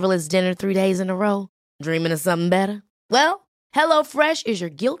flavorless dinner 3 days in a row? Dreaming of something better? Well, HelloFresh is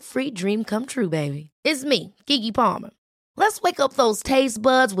your guilt-free dream come true, baby. It's me, Keke Palmer. Let's wake up those taste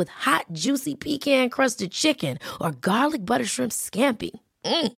buds with hot, juicy pecan-crusted chicken or garlic butter shrimp scampi.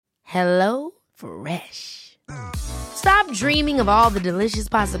 Hello Fresh. Stop dreaming of all the delicious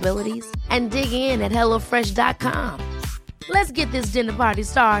possibilities and dig in at HelloFresh.com. Let's get this dinner party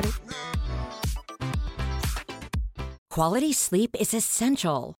started. Quality sleep is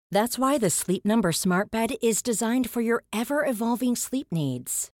essential. That's why the Sleep Number Smart Bed is designed for your ever-evolving sleep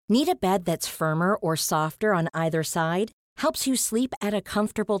needs. Need a bed that's firmer or softer on either side? Helps you sleep at a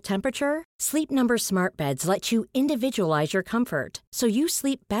comfortable temperature? Sleep Number Smart Beds let you individualize your comfort, so you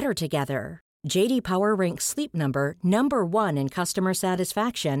sleep better together. J.D. Power ranks Sleep Number number 1 in customer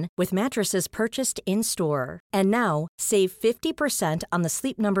satisfaction with mattresses purchased in-store. And now, save 50% on the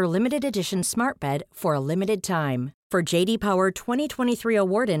Sleep Number Limited Edition Smart Bed for a limited time. For J.D. Power 2023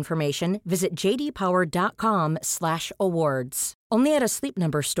 award information, visit jdpower.com/awards. Only at a Sleep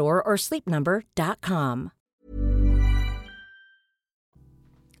Number store or sleepnumber.com.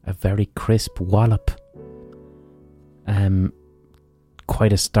 A very crisp wallop.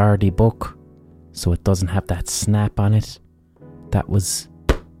 Quite a sturdy book, so it doesn't have that snap on it. That was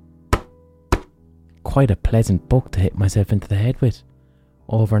quite a pleasant book to hit myself into the head with.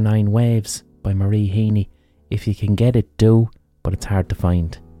 Over 9 Waves by Marie Heaney. If you can get it, do, but it's hard to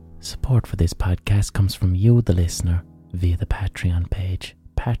find. Support for this podcast comes from you, the listener, via the Patreon page,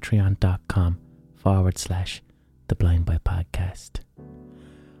 patreon.com/The Blind Boy Podcast.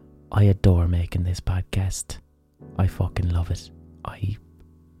 I adore making this podcast. I fucking love it.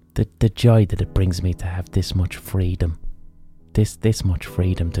 The joy that it brings me to have this much freedom. This much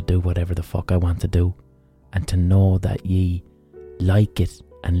freedom to do whatever the fuck I want to do, and to know that ye like it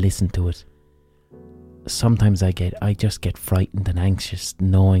and listen to it. Sometimes I just get frightened and anxious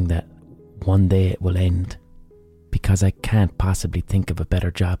knowing that one day it will end, because I can't possibly think of a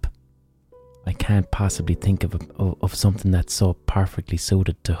better job. I can't possibly think of something that's so perfectly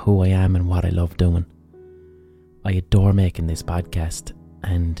suited to who I am and what I love doing. I adore making this podcast,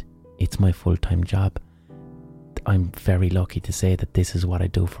 and it's my full-time job. I'm very lucky to say that this is what I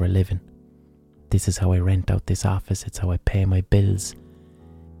do for a living. This is how I rent out this office. It's how I pay my bills.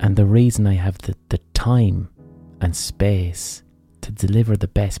 And the reason I have the time and space to deliver the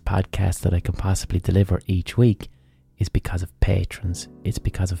best podcast that I can possibly deliver each week is because of patrons. It's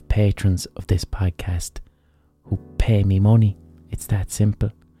because of patrons of this podcast who pay me money. It's that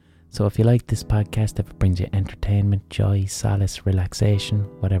simple. So if you like this podcast, if it brings you entertainment, joy, solace, relaxation,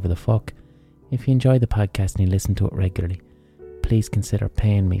 whatever the fuck, if you enjoy the podcast and you listen to it regularly, please consider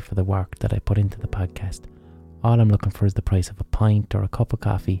paying me for the work that I put into the podcast. All I'm looking for is the price of a pint or a cup of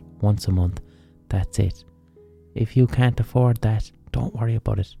coffee once a month. That's it. If you can't afford that, don't worry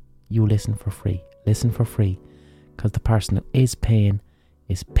about it. You listen for free. Listen for free. Because the person who is paying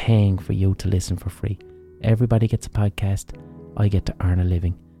for you to listen for free. Everybody gets a podcast. I get to earn a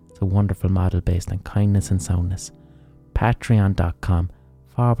living. It's a wonderful model based on kindness and soundness.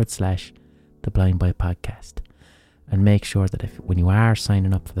 Patreon.com/The Blind Boy Podcast. And make sure that when you are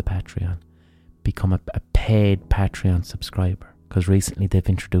signing up for the Patreon, become a paid Patreon subscriber. Because recently they've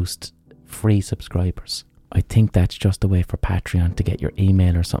introduced free subscribers. I think that's just a way for Patreon to get your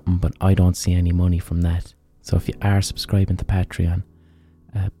email or something, but I don't see any money from that. So if you are subscribing to Patreon,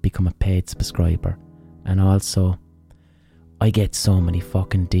 become a paid subscriber. And also, I get so many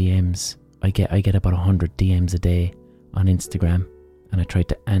fucking DMs. I get about 100 DMs a day on Instagram, and I try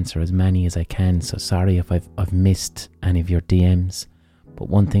to answer as many as I can. So sorry if I've missed any of your DMs. But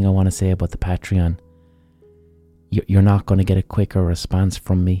one thing I want to say about the Patreon, you're not going to get a quicker response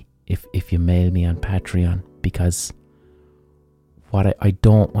from me if you mail me on Patreon, because what I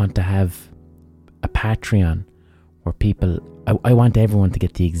don't want to have a Patreon where people, I want everyone to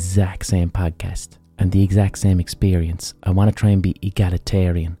get the exact same podcast and the exact same experience. I want to try and be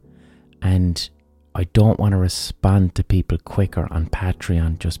egalitarian, and I don't want to respond to people quicker on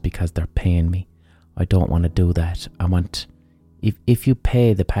Patreon just because they're paying me. I don't want to do that. I want, if you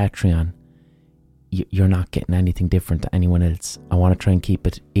pay the Patreon, you're not getting anything different to anyone else. I want to try and keep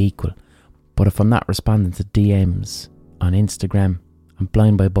it equal. But if I'm not responding to DMs on Instagram, I'm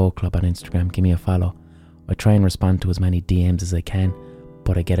Blind by Bow Club on Instagram, give me a follow. I try and respond to as many DMs as I can,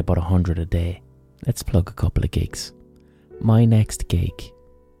 but I get about 100 a day. Let's plug a couple of gigs. My next gig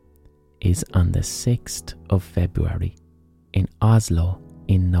is on the 6th of February in Oslo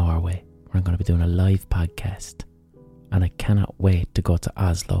in Norway, where I'm going to be doing a live podcast. And I cannot wait to go to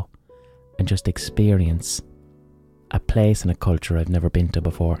Oslo and just experience a place and a culture I've never been to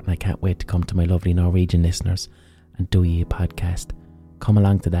before. And I can't wait to come to my lovely Norwegian listeners and do you a podcast. Come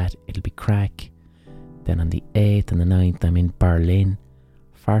along to that, it'll be crack. Then on the 8th and the 9th I'm in Berlin.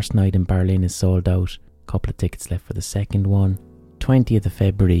 First night in Berlin is sold out. Couple of tickets left for the second one. 20th of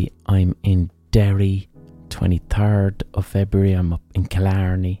February I'm in Derry. 23rd of February I'm up in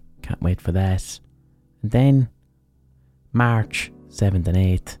Killarney. Can't wait for that. And then March 7th and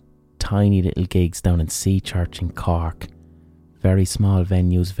 8th, tiny little gigs down in Sea Church in Cork. Very small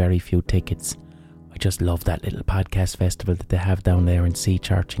venues, very few tickets. I just love that little podcast festival that they have down there in Sea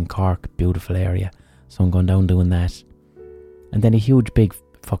Church in Cork. Beautiful area. So I'm going down doing that. And then a huge big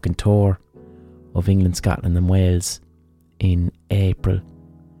fucking tour of England, Scotland and Wales in April.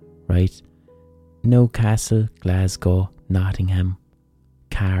 Right? Newcastle, Glasgow, Nottingham,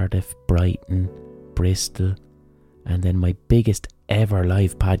 Cardiff, Brighton, Bristol. And then my biggest ever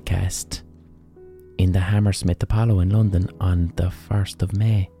live podcast in the Hammersmith Apollo in London on the 1st of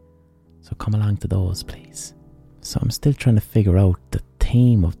May. So come along to those, please. So I'm still trying to figure out the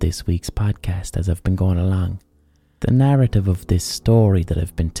theme of this week's podcast as I've been going along. The narrative of this story that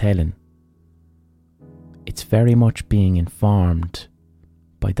I've been telling, it's very much being informed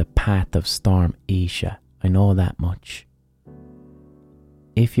by the path of Storm Isha. I know that much.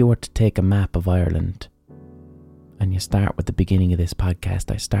 If you were to take a map of Ireland and you start with the beginning of this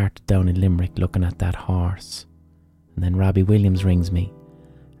podcast, I started down in Limerick looking at that horse. And then Robbie Williams rings me.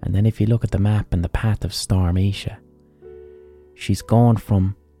 And then if you look at the map and the path of Storm Isha, she's gone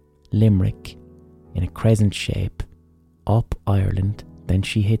from Limerick in a crescent shape up Ireland. Then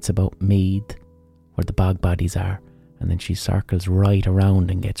she hits about Meath, where the bog bodies are. And then she circles right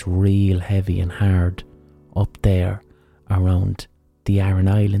around and gets real heavy and hard up there around the Aran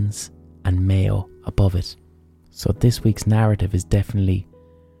Islands and Mayo above it. So this week's narrative is definitely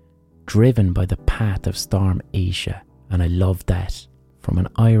driven by the path of Storm Isha, and I love that. From an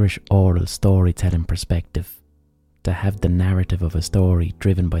Irish oral storytelling perspective, to have the narrative of a story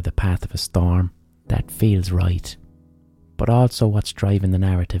driven by the path of a storm, that feels right. But also what's driving the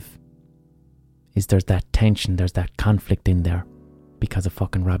narrative is there's that tension, there's that conflict in there because of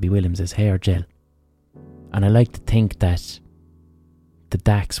fucking Robbie Williams' hair gel. And I like to think that the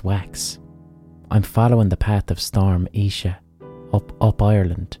Dax wax, I'm following the path of Storm Isha up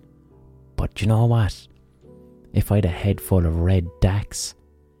Ireland. But you know what? If I had a head full of red Dax,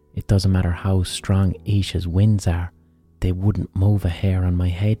 it doesn't matter how strong Isha's winds are, they wouldn't move a hair on my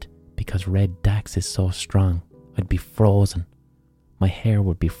head because red Dax is so strong. I'd be frozen. My hair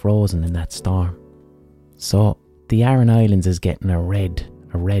would be frozen in that storm. So the Aran Islands is getting a red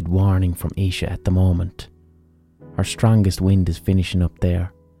warning from Isha at the moment. Her strongest wind is finishing up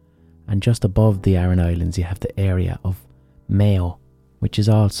there. And just above the Aran Islands you have the area of Mayo, which is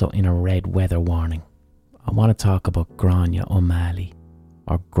also in a red weather warning. I want to talk about Grania O'Malley,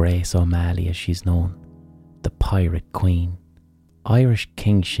 or Grace O'Malley as she's known, the pirate queen. Irish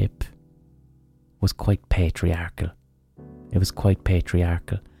kingship was quite patriarchal. It was quite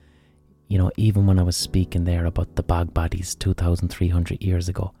patriarchal. You know, even when I was speaking there about the bog bodies 2,300 years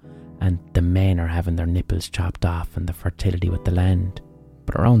ago, and the men are having their nipples chopped off and the fertility with the land.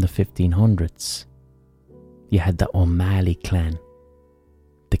 But around the 1500s, you had the O'Malley clan,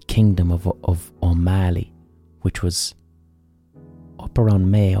 the kingdom of O'Malley, which was up around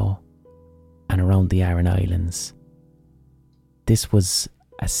Mayo and around the Aran Islands. This was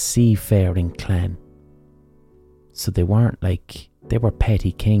a seafaring clan. So they weren't like, they were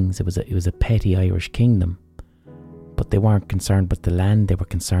petty kings. It was a petty Irish kingdom. But they weren't concerned with the land, they were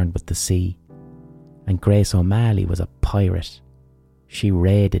concerned with the sea. And Grace O'Malley was a pirate. She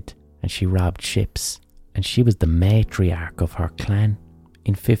raided and she robbed ships, and she was the matriarch of her clan.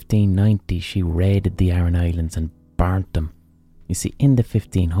 In 1590 she raided the Aran Islands and burnt them. You see, in the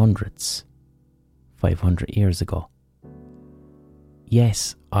 1500s, 500 years ago,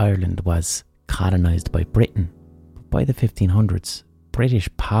 yes, Ireland was colonised by Britain, but by the 1500s, British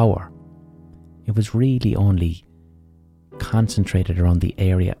power, it was really only concentrated around the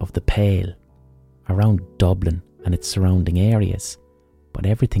area of the Pale, around Dublin and its surrounding areas. But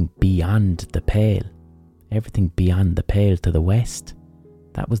everything beyond the Pale, everything beyond the Pale to the west,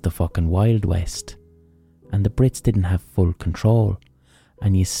 that was the fucking Wild West. And the Brits didn't have full control,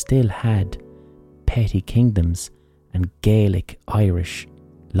 and you still had petty kingdoms and Gaelic Irish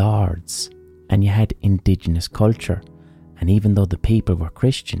lords, and you had indigenous culture, and even though the people were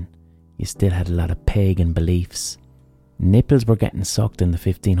Christian, you still had a lot of pagan beliefs. Nipples were getting sucked in the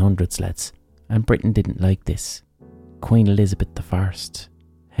 1500s, lads, and Britain didn't like this. Queen Elizabeth I,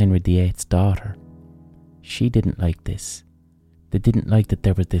 Henry VIII's daughter, she didn't like this. They didn't like that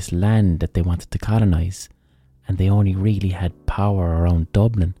there was this land that they wanted to colonise, and they only really had power around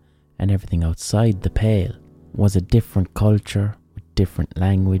Dublin, and everything outside the Pale was a different culture with different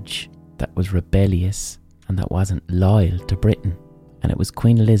language that was rebellious and that wasn't loyal to Britain. And it was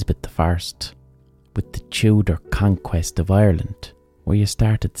Queen Elizabeth I, with the Tudor conquest of Ireland, where you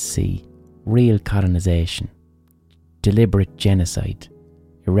started to see real colonisation, deliberate genocide,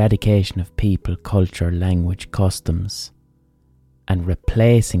 eradication of people, culture, language, customs, and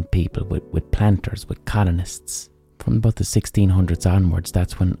replacing people with planters, with colonists. From about the 1600s onwards,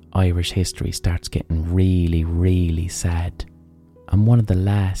 that's when Irish history starts getting really, really sad. And one of the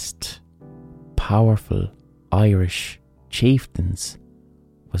last powerful Irish chieftains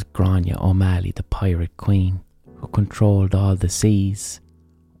was Grania O'Malley, the pirate queen, who controlled all the seas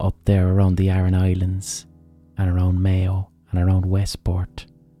up there around the Aran Islands and around Mayo and around Westport,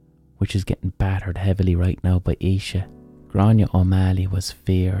 which is getting battered heavily right now by Isha. Grania O'Malley was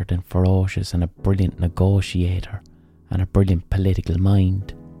feared and ferocious and a brilliant negotiator and a brilliant political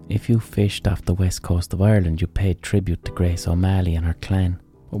mind. If you fished off the west coast of Ireland, you paid tribute to Grace O'Malley and her clan.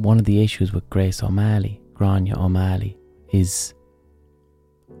 But one of the issues with Grace O'Malley, Grania O'Malley, is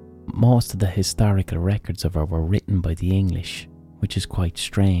most of the historical records of her were written by the English, which is quite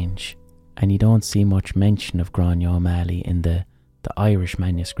strange. And you don't see much mention of Grania O'Malley in the Irish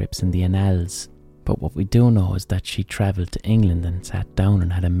manuscripts in the Annals. But what we do know is that she travelled to England and sat down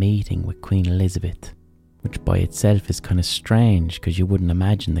and had a meeting with Queen Elizabeth, which by itself is kind of strange because you wouldn't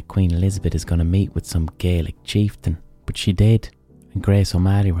imagine that Queen Elizabeth is going to meet with some Gaelic chieftain. But she did, and Grace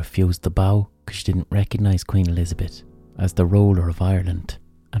O'Malley refused to bow because she didn't recognise Queen Elizabeth as the ruler of Ireland.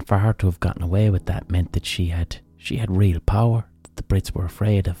 And for her to have gotten away with that meant that she had real power that the Brits were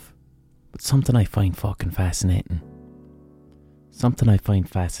afraid of. But something I find fucking fascinating, something I find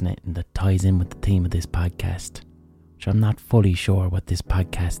fascinating that ties in with the theme of this podcast, which I'm not fully sure what this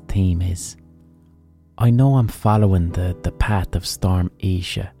podcast theme is. I know I'm following the path of Storm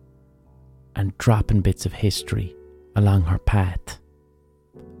Isha and dropping bits of history along her path.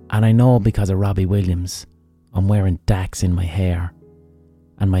 And I know because of Robbie Williams, I'm wearing Dax in my hair,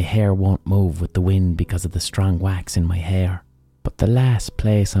 and my hair won't move with the wind because of the strong wax in my hair. But the last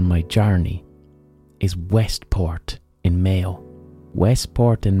place on my journey is Westport in Mayo.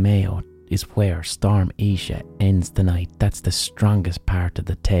 Westport in Mayo is where Storm Isha ends tonight. That's the strongest part of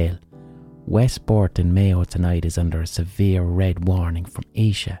the tale. Westport in Mayo tonight is under a severe red warning from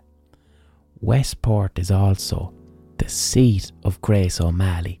Isha. Westport is also the seat of Grace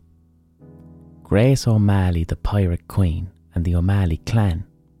O'Malley. Grace O'Malley, the pirate queen, and the O'Malley clan,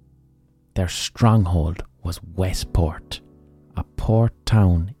 their stronghold was Westport, a port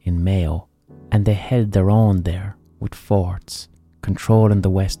town in Mayo, and they held their own there with forts, controlling the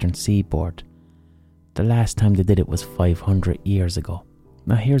western seaboard. The last time they did it was 500 years ago.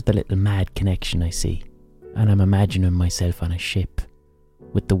 Now here's the little mad connection I see, and I'm imagining myself on a ship,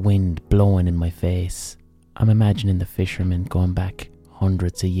 with the wind blowing in my face. I'm imagining the fishermen going back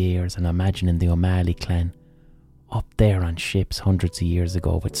hundreds of years, and imagining the O'Malley clan up there on ships hundreds of years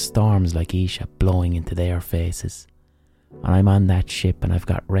ago with storms like Isha blowing into their faces. And I'm on that ship and I've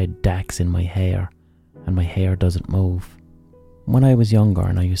got red Dax in my hair, and my hair doesn't move. When I was younger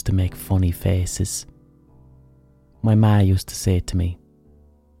and I used to make funny faces, my ma used to say to me,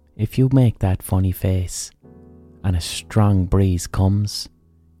 if you make that funny face and a strong breeze comes,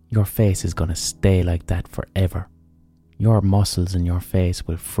 your face is going to stay like that forever. Your muscles in your face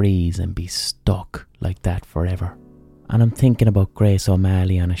will freeze and be stuck like that forever. And I'm thinking about Grace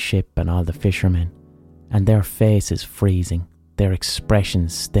O'Malley on a ship and all the fishermen, and their faces freezing, their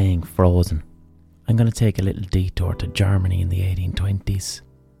expressions staying frozen. I'm going to take a little detour to Germany in the 1820s.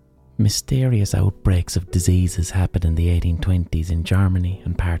 Mysterious outbreaks of diseases happened in the 1820s in Germany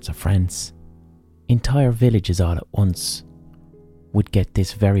and parts of France. Entire villages all at once would get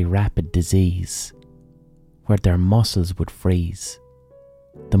this very rapid disease where their muscles would freeze.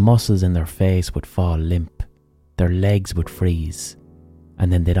 The muscles in their face would fall limp, their legs would freeze,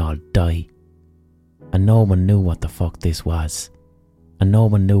 and then they'd all die. And no one knew what the fuck this was, and no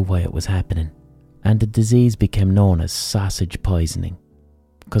one knew why it was happening. And the disease became known as sausage poisoning,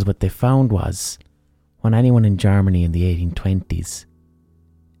 because what they found was, when anyone in Germany in the 1820s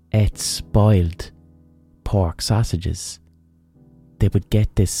ate spoiled pork sausages, they would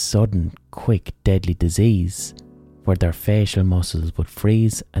get this sudden, quick, deadly disease where their facial muscles would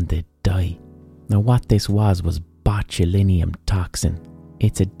freeze and they'd die. Now what this was botulinum toxin.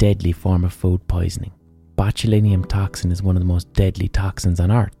 It's a deadly form of food poisoning. Botulinum toxin is one of the most deadly toxins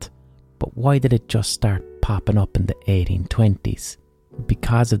on earth. But why did it just start popping up in the 1820s?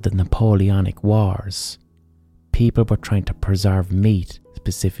 Because of the Napoleonic Wars. People were trying to preserve meat,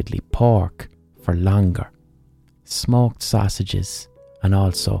 specifically pork, for longer. Smoked sausages and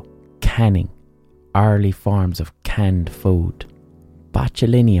also canning, early forms of canned food.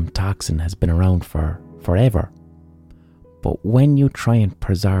 Botulinum toxin has been around for forever. But when you try and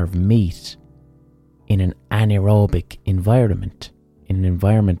preserve meat in an anaerobic environment, in an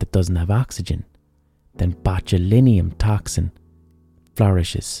environment that doesn't have oxygen, then botulinum toxin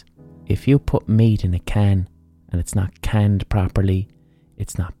flourishes. If you put meat in a can and it's not canned properly,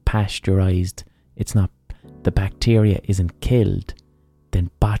 it's not pasteurized, the bacteria isn't killed, then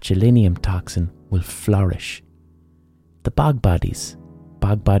botulinum toxin will flourish. The bog bodies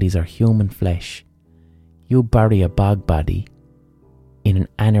are human flesh. You bury a bog body in an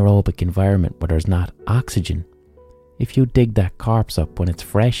anaerobic environment where there's not oxygen. If you dig that corpse up when it's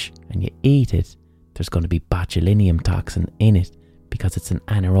fresh and you eat it, there's going to be botulinum toxin in it because it's an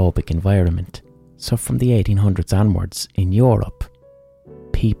anaerobic environment. So from the 1800s onwards in Europe,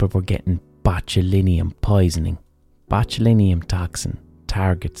 people were getting botulinum poisoning. Botulinum toxin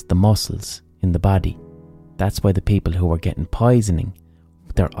targets the muscles in the body. That's why the people who were getting poisoning,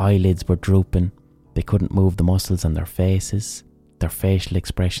 their eyelids were drooping, they couldn't move the muscles on their faces, their facial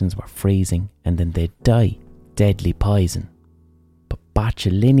expressions were freezing, and then they'd die. Deadly poison. But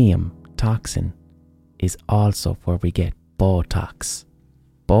botulinum toxin is also where we get Botox.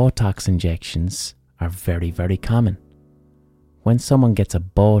 Botox injections are very, very common. When someone gets a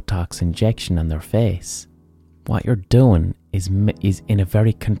Botox injection on their face, what you're doing is in a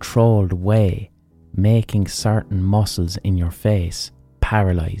very controlled way making certain muscles in your face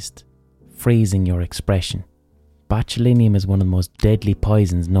paralyzed, freezing your expression. Botulinum is one of the most deadly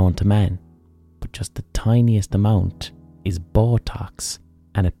poisons known to man, but just the tiniest amount is Botox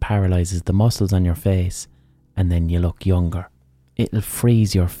and it paralyzes the muscles on your face and then you look younger. It'll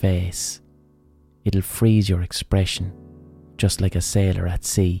freeze your face. It'll freeze your expression, just like a sailor at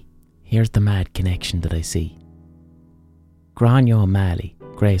sea. Here's the mad connection that I see. Grania O'Malley,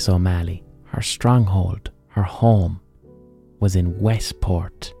 Grace O'Malley, her stronghold, her home, was in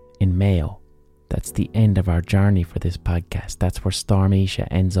Westport in Mayo. That's the end of our journey for this podcast. That's where Storm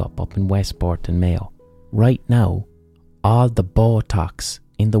Isha ends up in Westport in Mayo. Right now, all the Botox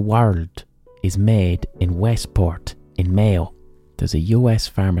in the world is made in Westport in Mayo. There's a US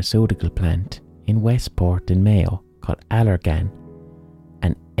pharmaceutical plant in Westport in Mayo called Allergan,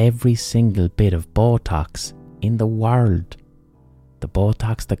 and every single bit of Botox in the world, the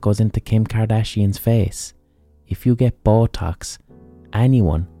Botox that goes into Kim Kardashian's face, if you get Botox,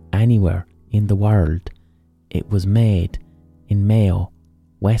 anyone, anywhere in the world, it was made in Mayo,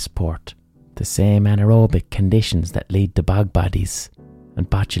 Westport. The same anaerobic conditions that lead to bog bodies and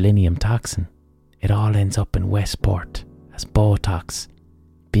botulinum toxin, it all ends up in Westport as Botox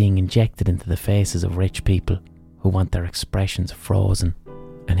being injected into the faces of rich people who want their expressions frozen.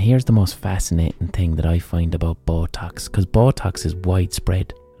 And here's the most fascinating thing that I find about Botox, because Botox is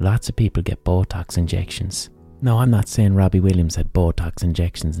widespread. Lots of people get Botox injections. No, I'm not saying Robbie Williams had Botox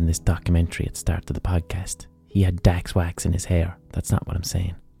injections in this documentary at the start of the podcast. He had Dax wax in his hair. That's not what I'm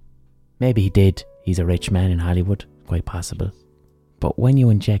saying. Maybe he did. He's a rich man in Hollywood. Quite possible. But when you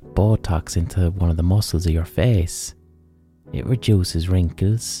inject Botox into one of the muscles of your face, it reduces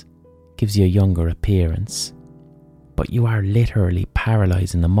wrinkles, gives you a younger appearance, but you are literally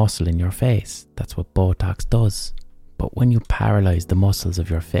paralysing the muscle in your face. That's what Botox does. But when you paralyse the muscles of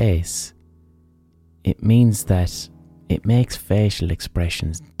your face, it means that it makes facial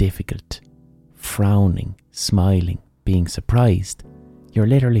expressions difficult. Frowning, smiling, being surprised. You're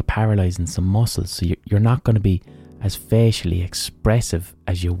literally paralysing some muscles, so you're not going to be as facially expressive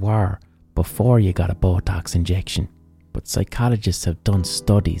as you were before you got a Botox injection. But psychologists have done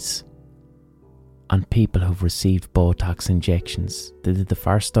studies on people who've received Botox injections. They did the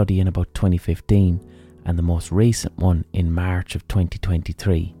first study in about 2015 and the most recent one in March of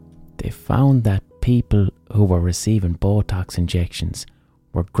 2023. They found that people who were receiving Botox injections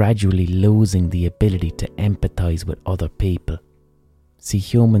were gradually losing the ability to empathise with other people. See,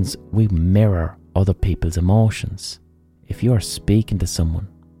 humans, we mirror other people's emotions. If you are speaking to someone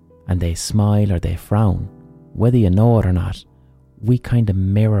and they smile or they frown, whether you know it or not, we kind of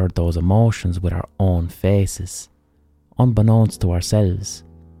mirror those emotions with our own faces, unbeknownst to ourselves.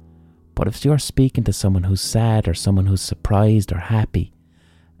 But if you're speaking to someone who's sad or someone who's surprised or happy,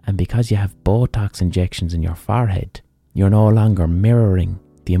 and because you have Botox injections in your forehead, you're no longer mirroring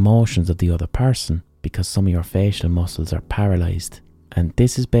the emotions of the other person because some of your facial muscles are paralysed. And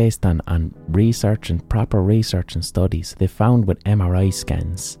this is based on research and proper research and studies. They found with MRI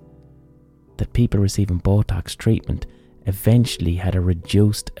scans that people receiving Botox treatment eventually had a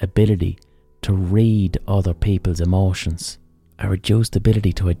reduced ability to read other people's emotions, a reduced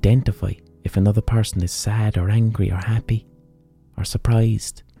ability to identify if another person is sad or angry or happy or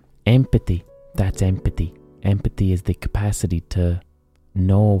surprised. Empathy, that's empathy. Empathy is the capacity to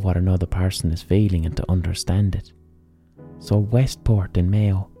know what another person is feeling and to understand it. So Westport in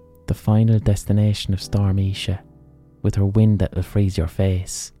Mayo, the final destination of Storm Isha, with her wind that will freeze your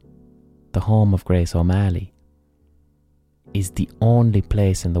face, the home of Grace O'Malley, is the only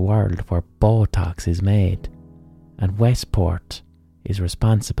place in the world where Botox is made, and Westport is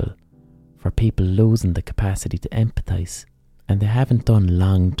responsible for people losing the capacity to empathise. And they haven't done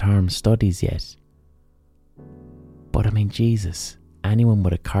long-term studies yet. But I mean, Jesus, anyone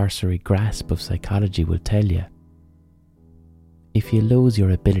with a cursory grasp of psychology will tell you, if you lose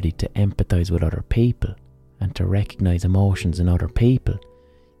your ability to empathise with other people and to recognise emotions in other people,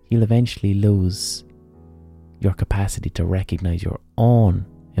 you'll eventually lose your capacity to recognise your own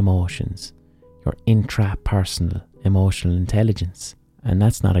emotions, your intrapersonal emotional intelligence. And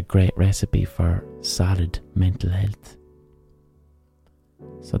that's not a great recipe for solid mental health.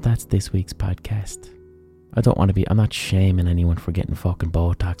 So that's this week's podcast. I'm not shaming anyone for getting fucking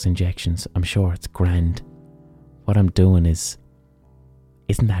Botox injections. I'm sure it's grand. What I'm doing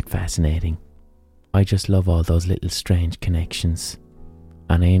isn't that fascinating? I just love all those little strange connections.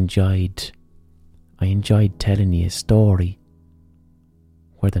 And I enjoyed telling you a story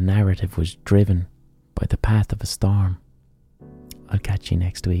where the narrative was driven by the path of a storm. I'll catch you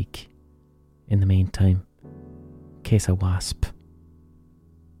next week. In the meantime, kiss a wasp,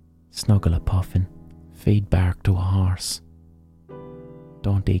 snuggle a puffin, feed bark to a horse.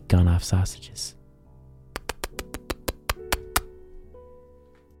 Don't eat gone-off sausages.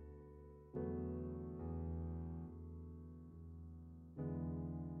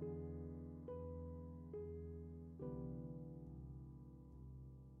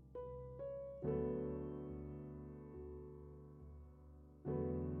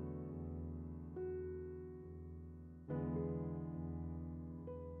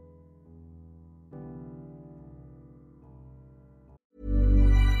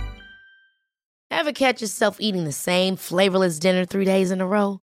 Ever catch yourself eating the same flavorless dinner 3 days in a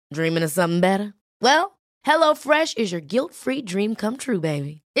row? Dreaming of something better? Well, HelloFresh is your guilt-free dream come true,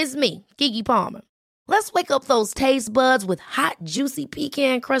 baby. It's me, Keke Palmer. Let's wake up those taste buds with hot, juicy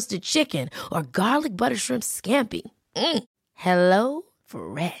pecan-crusted chicken or garlic butter shrimp scampi. Hello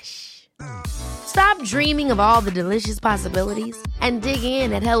Fresh. Stop dreaming of all the delicious possibilities and dig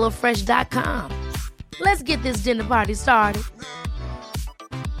in at HelloFresh.com. Let's get this dinner party started.